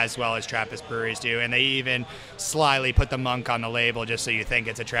styles as well as Trappist breweries do, and they even slyly put the monk on the label just so you think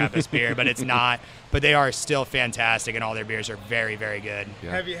it's a Trappist beer, but it's not. But they are still fantastic, and all their beers are very, very good.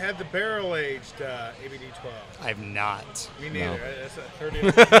 Yeah. Have you had the barrel-aged ABT 12? I've not. Me neither. No. That's a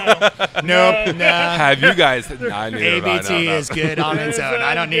 30. Nope, nah. Have you guys? Nah, neither have I. ABT No. is good on its own.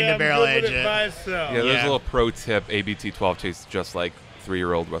 I don't need to barrel age it. Yeah, there's Yeah. a little pro tip. ABT 12 tastes just like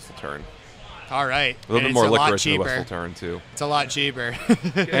 3-year-old West Veteran. All right. A little And bit more it's a lot licorice than the West cheaper. Veteran too, It's a lot cheaper.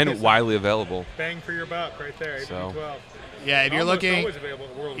 and widely available. Bang for your buck right there, ABT So. 12. Yeah, if you're Almost looking, always available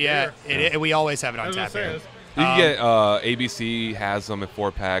at World of yeah, Beer. we always have it I on was gonna tap say, here. it's- You can get ABC has them in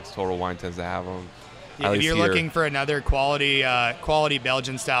 4-packs. Total Wine tends to have them. Yeah, At if least you're here. looking for another quality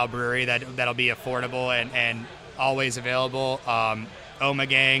Belgian style brewery that'll be affordable and always available,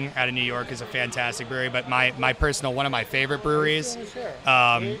 Omegang out of New York is a fantastic brewery. But my personal one of my breweries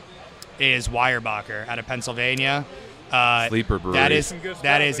is Weyerbacher out of Pennsylvania. Sleeper brewery. That is Some good stuff.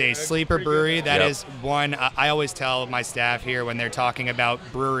 that is a Pretty sleeper good. brewery. That Yep. is one I always tell my staff here when they're talking about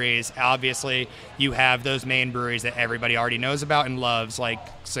breweries. Obviously, you have those main breweries that everybody already knows about and loves, like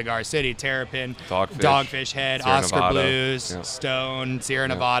Cigar City, Terrapin, Dogfish Head, Sierra Oscar Nevada. Blues, Yeah. Stone, Sierra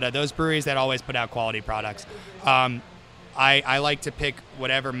Nevada. Those breweries that always put out quality products. I like to pick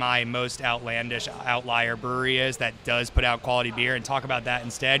whatever my most outlandish outlier brewery is that does put out quality beer and talk about that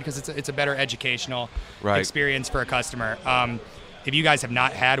instead because it's a better educational experience for a customer. If you guys have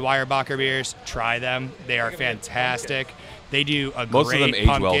not had Weyerbacher beers, try them. They are fantastic. They do a Most great of them age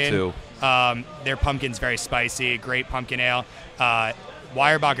pumpkin. well too. Their pumpkin's very spicy, great pumpkin ale.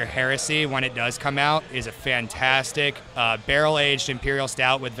 Weyerbacher Heresy, when it does come out, is a fantastic barrel-aged imperial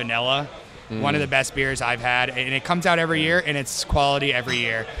stout with vanilla. One of the best beers I've had, and it comes out every year, and it's quality every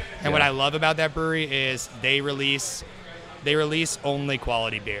year. And what I love about that brewery is they release they release only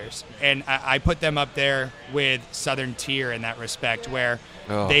quality beers. And I put them up there with Southern Tier in that respect, where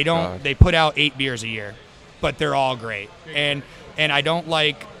they put out 8 beers a year, but they're all great. And I don't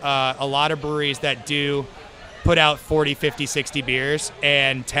like a lot of breweries that do put out 40, 50, 60 beers,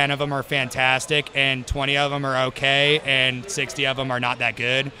 and 10 of them are fantastic, and 20 of them are okay, and 60 of them are not that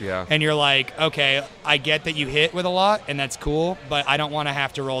good. Yeah. And you're like, okay, I get that you hit with a lot, and that's cool, but I don't want to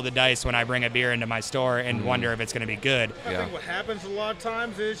have to roll the dice when I bring a beer into my store and wonder if it's going to be good. I think what happens a lot of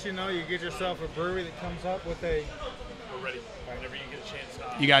times is, you get yourself a brewery that comes up with a... We're ready. Whenever you get a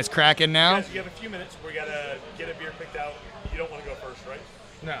chance. You guys cracking now? You have a few minutes. We got to get a beer picked out. You don't want to go first, right?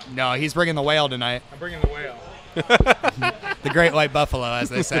 No, he's bringing the whale tonight. I'm bringing the whale. The Great White Buffalo, as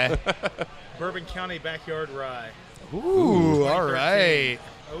they say. Bourbon County Backyard Rye. Ooh, all right.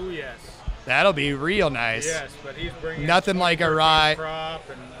 Oh, yes. That'll be real nice. Yes, but he's bringing nothing like a rye,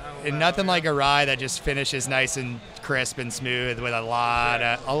 and nothing like a rye that just finishes nice and crisp and smooth with a lot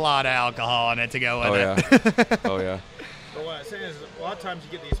of alcohol in it to go with it. Oh yeah. But what I'm saying is, a lot of times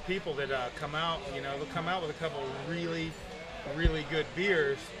you get these people that come out. They'll come out with a couple really, really good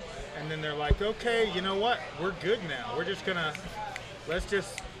beers, and then they're like, okay, you know what? We're good now. We're just let's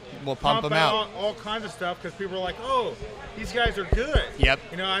just we'll pump them out. All kinds of stuff, because people are like, oh, these guys are good. Yep.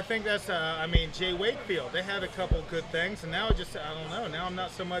 I think that's, Jay Wakefield, they had a couple good things, and now I don't know. Now I'm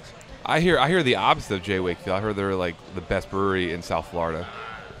not so much. I hear the opposite of Jay Wakefield. I heard they're like the best brewery in South Florida.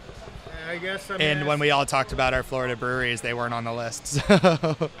 I guess. And when we all talked about our Florida breweries, they weren't on the list.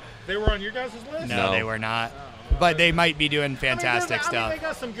 So. They were on your guys' list? No, they were not. But they might be doing fantastic stuff. They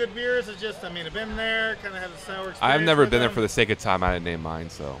got some good beers. It's just, I've been there, kind of had a sour experience. I've never been there for the sake of time. I didn't name mine,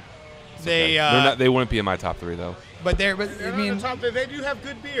 so. They they wouldn't be in my top 3 though. But they're not in the top 3. They do have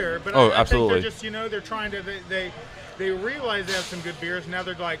good beer, but I absolutely. think they're just, they're trying to, they realize they have some good beers. Now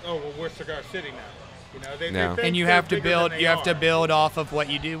they're like, oh, well, we're Cigar City now. And you have to build off of what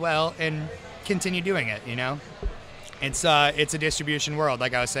you do well and continue doing it. It's a distribution world,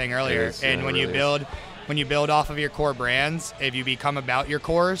 like I was saying earlier. And when you build off of your core brands, if you become about your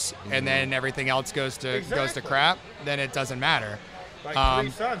cores, and then everything else goes to crap, then it doesn't matter. Like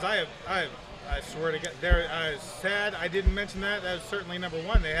 3 Sons, I swear to God, I was sad I didn't mention that. That was certainly number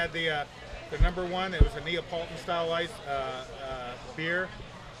 1. They had the number 1. It was a Neapolitan style ice beer.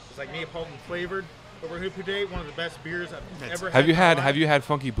 It's like Neapolitan flavored. Over Hoop Date, one of the best beers I've ever had. Have you had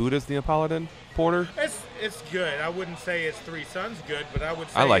Funky Buddha's Neapolitan Porter? It's good. I wouldn't say it's 3 Sons good, but I would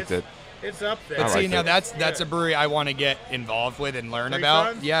say I liked it. It's up there. But see, now that's a brewery I want to get involved with and learn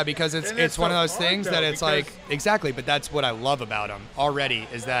about. Sons? Yeah, because it's one of those things that it's like, exactly, but that's what I love about them already,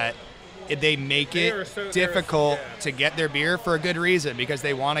 is that they make it difficult to get their beer for a good reason, because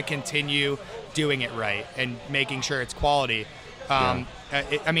they want to continue doing it right and making sure it's quality.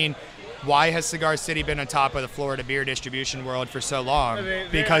 Why has Cigar City been on top of the Florida beer distribution world for so long?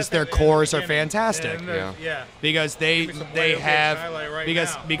 Because their cores are fantastic. Because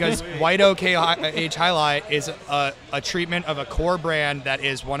because White Oak Age Highlight is a treatment of a core brand that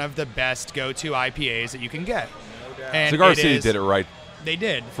is one of the best go-to IPAs that you can get. And Cigar City did it right. They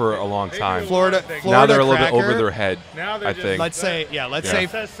did for a long time. Florida now they're a little bit over their head. Now I think. Let's say it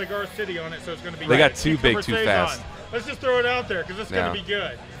says Cigar City on it, so it's going to be. They got too big too fast. Let's just throw it out there because it's going to be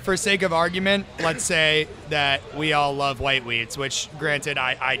good. For sake of argument, let's say that we all love white wheats, which, granted,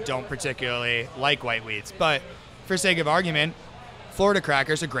 I don't particularly like white wheats. But for sake of argument, Florida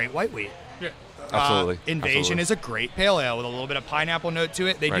Cracker's a great white wheat. Yeah. Absolutely. Invasion is a great pale ale with a little bit of pineapple note to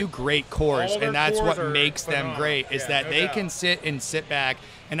it. They do great cores, and that's what makes them great, is that they can sit back,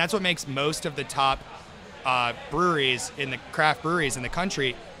 and that's what makes most of the top breweries, in the craft breweries in the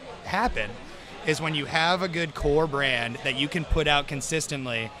country, happen. Is when you have a good core brand that you can put out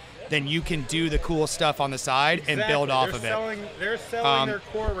consistently, then you can do the cool stuff on the side and build off of it. They're selling their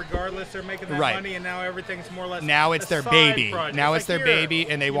core regardless. They're making that money, and now everything's more or less now it's their baby. Project. Now it's their baby,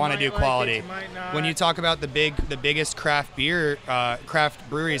 and they want to do quality. Like when you talk about the biggest craft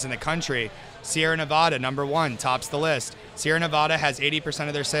breweries in the country, Sierra Nevada, number 1, tops the list. Sierra Nevada has 80%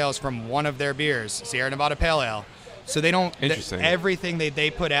 of their sales from one of their beers, Sierra Nevada Pale Ale. So they don't. Everything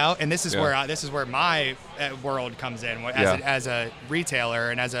they put out, and this is where my world comes in as a retailer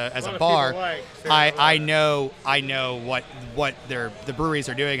and as a bar. I know what the breweries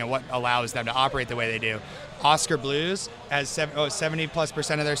are doing and what allows them to operate the way they do. Oscar Blues has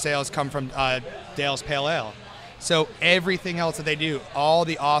 70+% of their sales come from Dale's Pale Ale. So everything else that they do, all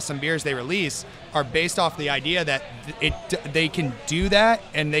the awesome beers they release, are based off the idea that they can do that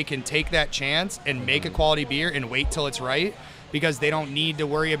and they can take that chance and make a quality beer and wait till it's right, because they don't need to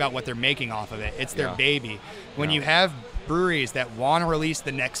worry about what they're making off of it. It's their baby. When you have breweries that want to release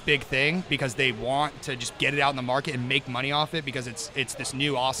the next big thing because they want to just get it out in the market and make money off it because it's this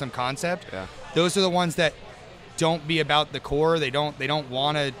new awesome concept. Yeah. Those are the ones that don't be about the core. They don't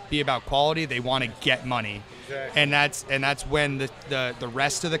want to be about quality. They want to get money. Exactly. And that's when the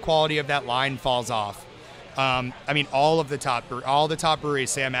rest of the quality of that line falls off. I mean, all the top breweries,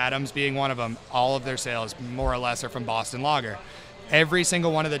 Sam Adams being one of them, all of their sales more or less are from Boston Lager. Every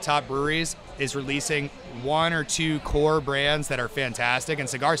single one of the top breweries is releasing 1 or 2 core brands that are fantastic, and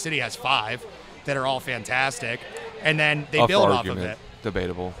Cigar City has 5 that are all fantastic, and then they build off of it.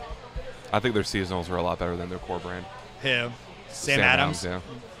 Debatable. I think their seasonals are a lot better than their core brand. Who? Sam Adams? Yeah.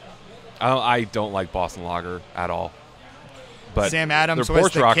 I don't like Boston Lager at all. But Sam Adams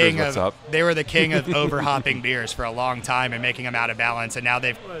was the king of. They were the king of overhopping beers for a long time and making them out of balance, and now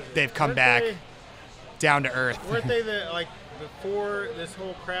they've come back down to earth. Weren't they before this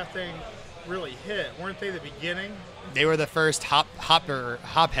whole craft thing really hit? Weren't they the beginning? They were the first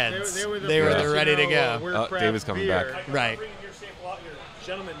hopheads. They were ready to go. David's coming back. Right.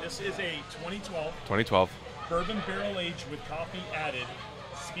 Gentlemen, this is a 2012 bourbon barrel aged with coffee added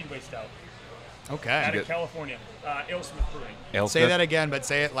Speedway Stout. Okay. Out of California, AleSmith Brewing. Say that again, but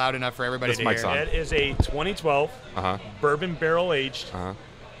say it loud enough for everybody to hear. That is a 2012 bourbon barrel aged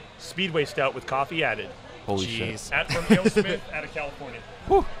Speedway Stout with coffee added. Holy shit! From AleSmith out of California.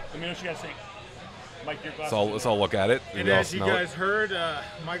 Whew. Let me know what you guys think. Mike, your glass. Let's all look at it. And as you guys heard,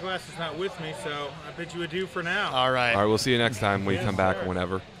 my glass is not with me, so I bid you adieu for now. All right. We'll see you next time when you come back or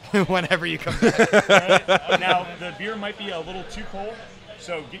whenever. Whenever you come back. Right. Now, the beer might be a little too cold,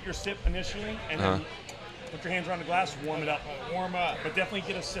 so get your sip initially, and then put your hands around the glass, warm it up. Warm up. But definitely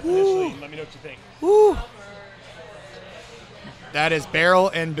get a sip initially, and let me know what you think. Woo. That is barrel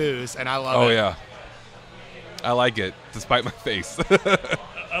and booze, and I love it. Oh, yeah. I like it, despite my face.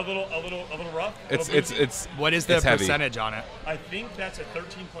 A little rough. It's what is the percentage heavy on it? I think that's a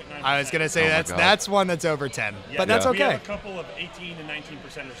 13.9%. I was gonna say that's one that's over 10, but that's okay. We have a couple of 18 and 19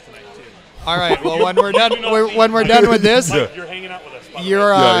 percenters tonight too. All right. Well, when we're done with this, Mike, you're hanging out with us. Cool.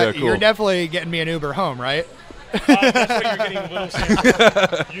 You're definitely getting me an Uber home, right? That's why you're getting little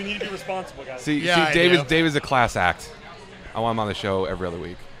samples. You need to be responsible, guys. See, David's a class act. I want him on the show every other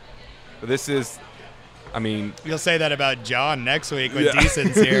week. But this is. I mean, you'll say that about John next week when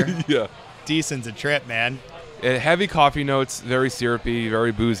Deason's here. Yeah. Deason's a trip, man. Heavy coffee notes, very syrupy,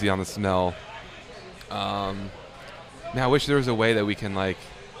 very boozy on the smell. Man, I wish there was a way that we can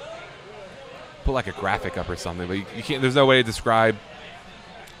put a graphic up or something, but you can't. There's no way to describe.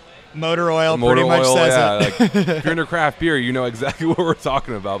 Motor oil pretty much says it. If you're into craft beer, you know exactly what we're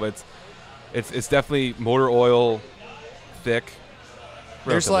talking about. But it's definitely motor oil, thick.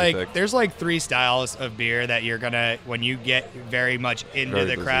 There's 3 styles of beer that you're gonna, when you get very much into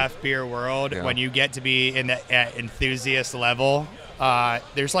the craft beer world, when you get to be in the enthusiast level,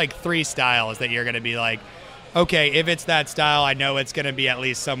 there's 3 styles that you're gonna be like, okay, if it's that style, I know it's gonna be at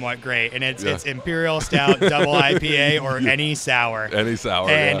least somewhat great, and it's Imperial Stout, double IPA, or any sour. Any sour,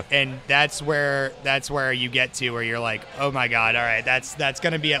 and that's where you get to where you're like, oh my god, all right, that's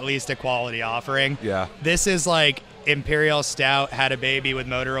gonna be at least a quality offering. Yeah. This is Imperial Stout had a baby with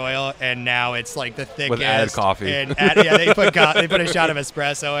motor oil, and now it's the thickest. With added coffee. And they put a shot of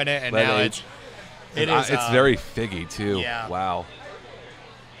espresso in it, and now it's very figgy too. Yeah. Wow.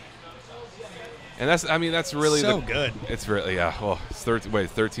 And that's really so good. It's really Well, it's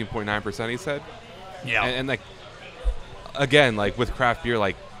 13.9%. He said. Yeah. And again, with craft beer,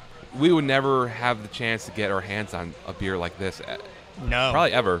 we would never have the chance to get our hands on a beer like this. No.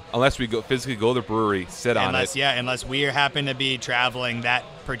 Probably ever, unless we physically go to the brewery, sit on it. Yeah, unless we happen to be traveling that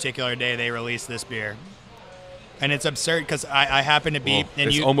particular day they release this beer. And it's absurd because I happen to be...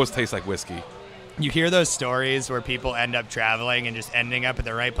 It almost tastes like whiskey. You hear those stories where people end up traveling and just ending up at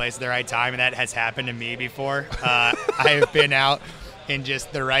the right place at the right time, and that has happened to me before. I have been out in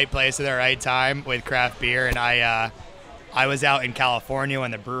just the right place at the right time with craft beer, and I was out in California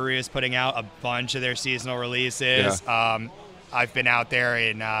when the brewery was putting out a bunch of their seasonal releases. Yeah. I've been out there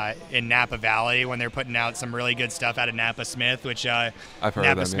in Napa Valley when they're putting out some really good stuff out of Napa Smith, which I've heard Napa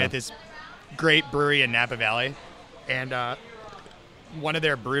of them, Smith is great brewery in Napa Valley. And one of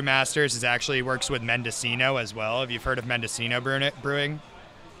their brewmasters actually works with Mendocino as well. If you've heard of Mendocino Brewing,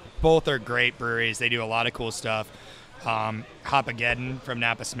 both are great breweries. They do a lot of cool stuff. Hopageddon from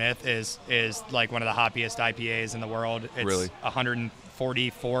Napa Smith is one of the hoppiest IPAs in the world. It's really?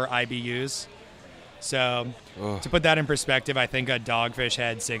 144 IBUs. So to put that in perspective, I think a Dogfish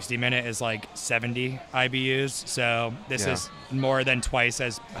Head 60 Minute is 70 IBUs. So this is more than twice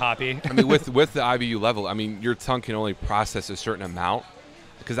as hoppy. I mean, with the IBU level, your tongue can only process a certain amount.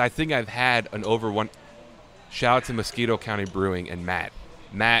 Because I think I've had an over shout out to Mosquito County Brewing and Matt.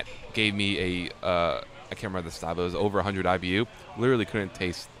 Matt gave me I can't remember the style, but it was over 100 IBU. Literally couldn't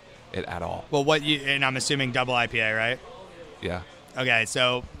taste it at all. Well, and I'm assuming double IPA, right? Yeah. Okay,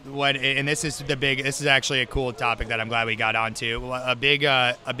 so this is actually a cool topic that I'm glad we got onto. A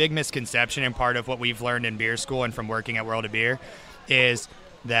big misconception and part of what we've learned in beer school and from working at World of Beer is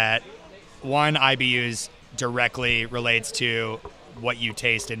that IBUs directly relates to what you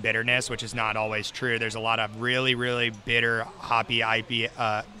taste in bitterness, which is not always true. There's a lot of really, really bitter, hoppy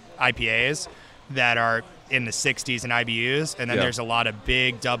IPAs that are in the 60s in IBUs, and then there's a lot of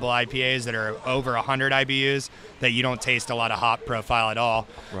big double IPAs that are over 100 IBUs that you don't taste a lot of hop profile at all.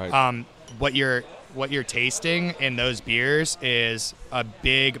 Right. What you're tasting in those beers is a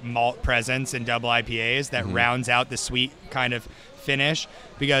big malt presence in double IPAs that rounds out the sweet kind of finish,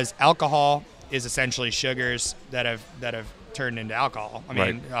 because alcohol is essentially sugars that have turned into alcohol. I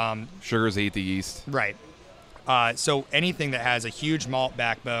mean, sugars eat the yeast. Right. So anything that has a huge malt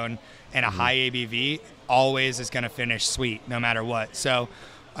backbone and a high ABV always is going to finish sweet no matter what. So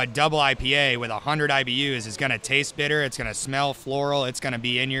a double IPA with 100 IBUs is going to taste bitter. It's going to smell floral. It's going to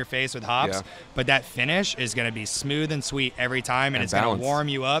be in your face with hops. Yeah. But that finish is going to be smooth and sweet every time, and it's going to warm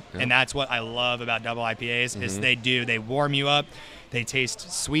you up. Yeah. And that's what I love about double IPAs is they warm you up. They taste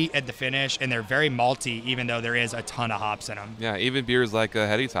sweet at the finish, and they're very malty, even though there is a ton of hops in them. Yeah, even beers like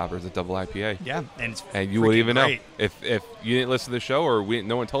Heady Topper is a double IPA. Yeah, and you would even know if you didn't listen to the show or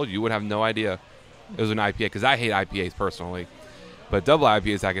no one told you, you would have no idea it was an IPA. Because I hate IPAs personally, but double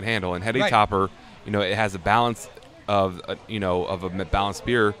IPAs I can handle. And Heady Topper, it has a balance of a balanced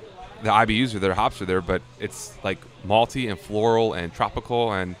beer. The IBUs are there, hops are there, but it's like malty and floral and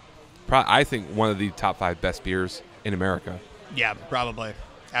tropical, and I think one of the top 5 best beers in America. Yeah, probably.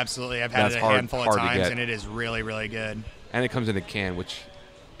 Absolutely. I've had it a handful of times, and it is really, really good. And it comes in a can, which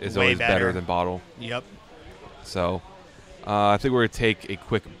is always better than bottle. Yep. So I think we're going to take a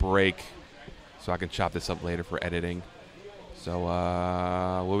quick break so I can chop this up later for editing. So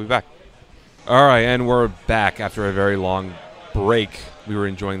we'll be back. All right, and we're back after a very long break. We were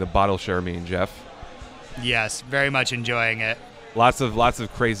enjoying the bottle share, me and Jeff. Yes, very much enjoying it. Lots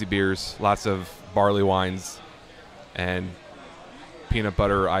of crazy beers, lots of barley wines, and peanut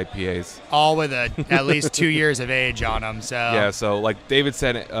butter IPAs. All with at least 2 years of age on them. So yeah, so like David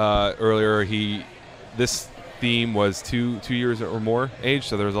said earlier, this theme was two years or more age,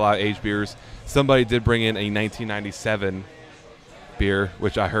 so there was a lot of aged beers. Somebody did bring in a 1997 beer,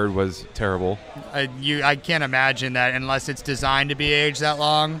 which I heard was terrible. I can't imagine that unless it's designed to be aged that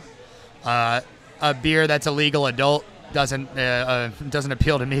long. A beer that's a legal adult doesn't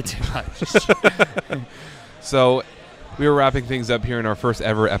appeal to me too much. So we were wrapping things up here in our first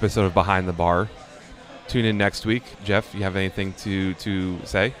ever episode of Behind the Bar. Tune in next week. Jeff, you have anything to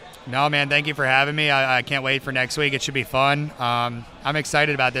say? No, man. Thank you for having me. I can't wait for next week. It should be fun. I'm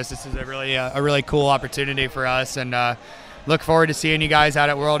excited about this. This is a really cool opportunity for us, and look forward to seeing you guys out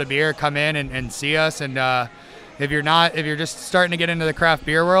at World of Beer. Come in and see us. And if you're just starting to get into the craft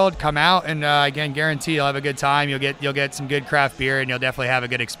beer world, come out, and again, guarantee you'll have a good time. You'll get some good craft beer, and you'll definitely have a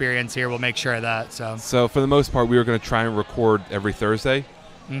good experience here. We'll make sure of that. So for the most part, we were going to try and record every Thursday.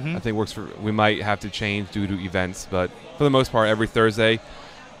 I think works for. We might have to change due to events, but for the most part, every Thursday,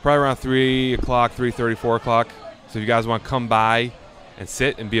 probably around 3 o'clock, 3:30, 4 o'clock. So if you guys want to come by and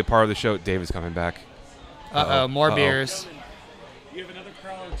sit and be a part of the show, Dave is coming back. More beers. We have another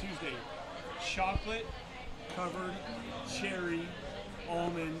crowler Tuesday. Chocolate covered cherry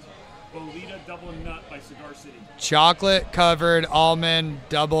almond Bolita double nut by Cigar City. Chocolate covered almond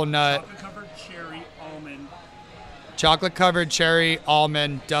double nut. Chocolate covered cherry almond. Chocolate covered cherry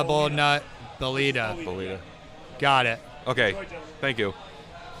almond double nut Bolita. Got it. Okay. Thank you.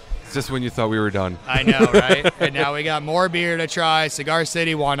 It's just when you thought we were done. I know, right? And now we got more beer to try. Cigar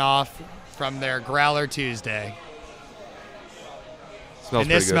City one-off from their Growler Tuesday. Smells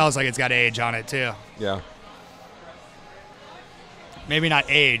and this smells like it's got age on it, too. Yeah. Maybe not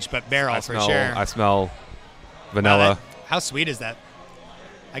age, but barrel for sure. I smell vanilla. How sweet is that?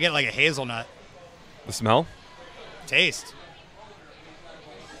 I get like a hazelnut. The smell? Taste.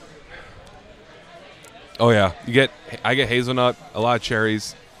 Oh, yeah. I get hazelnut, a lot of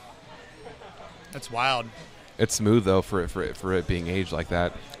cherries. That's wild. It's smooth, though, for it being aged like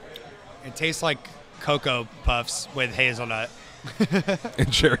that. It tastes like Cocoa Puffs with hazelnut.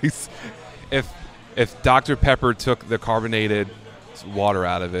 And cherries. If Dr. Pepper took the carbonated water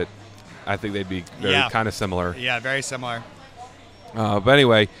out of it, I think they'd be kind of similar. Yeah, very similar. But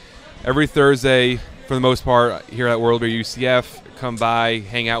anyway, every Thursday, for the most part, here at World Beer UCF, come by,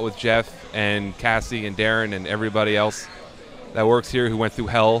 hang out with Jeff and Cassie and Darren and everybody else that works here who went through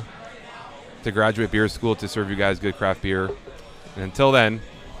hell to graduate beer school to serve you guys good craft beer. And until then,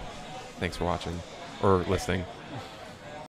 thanks for watching or listening.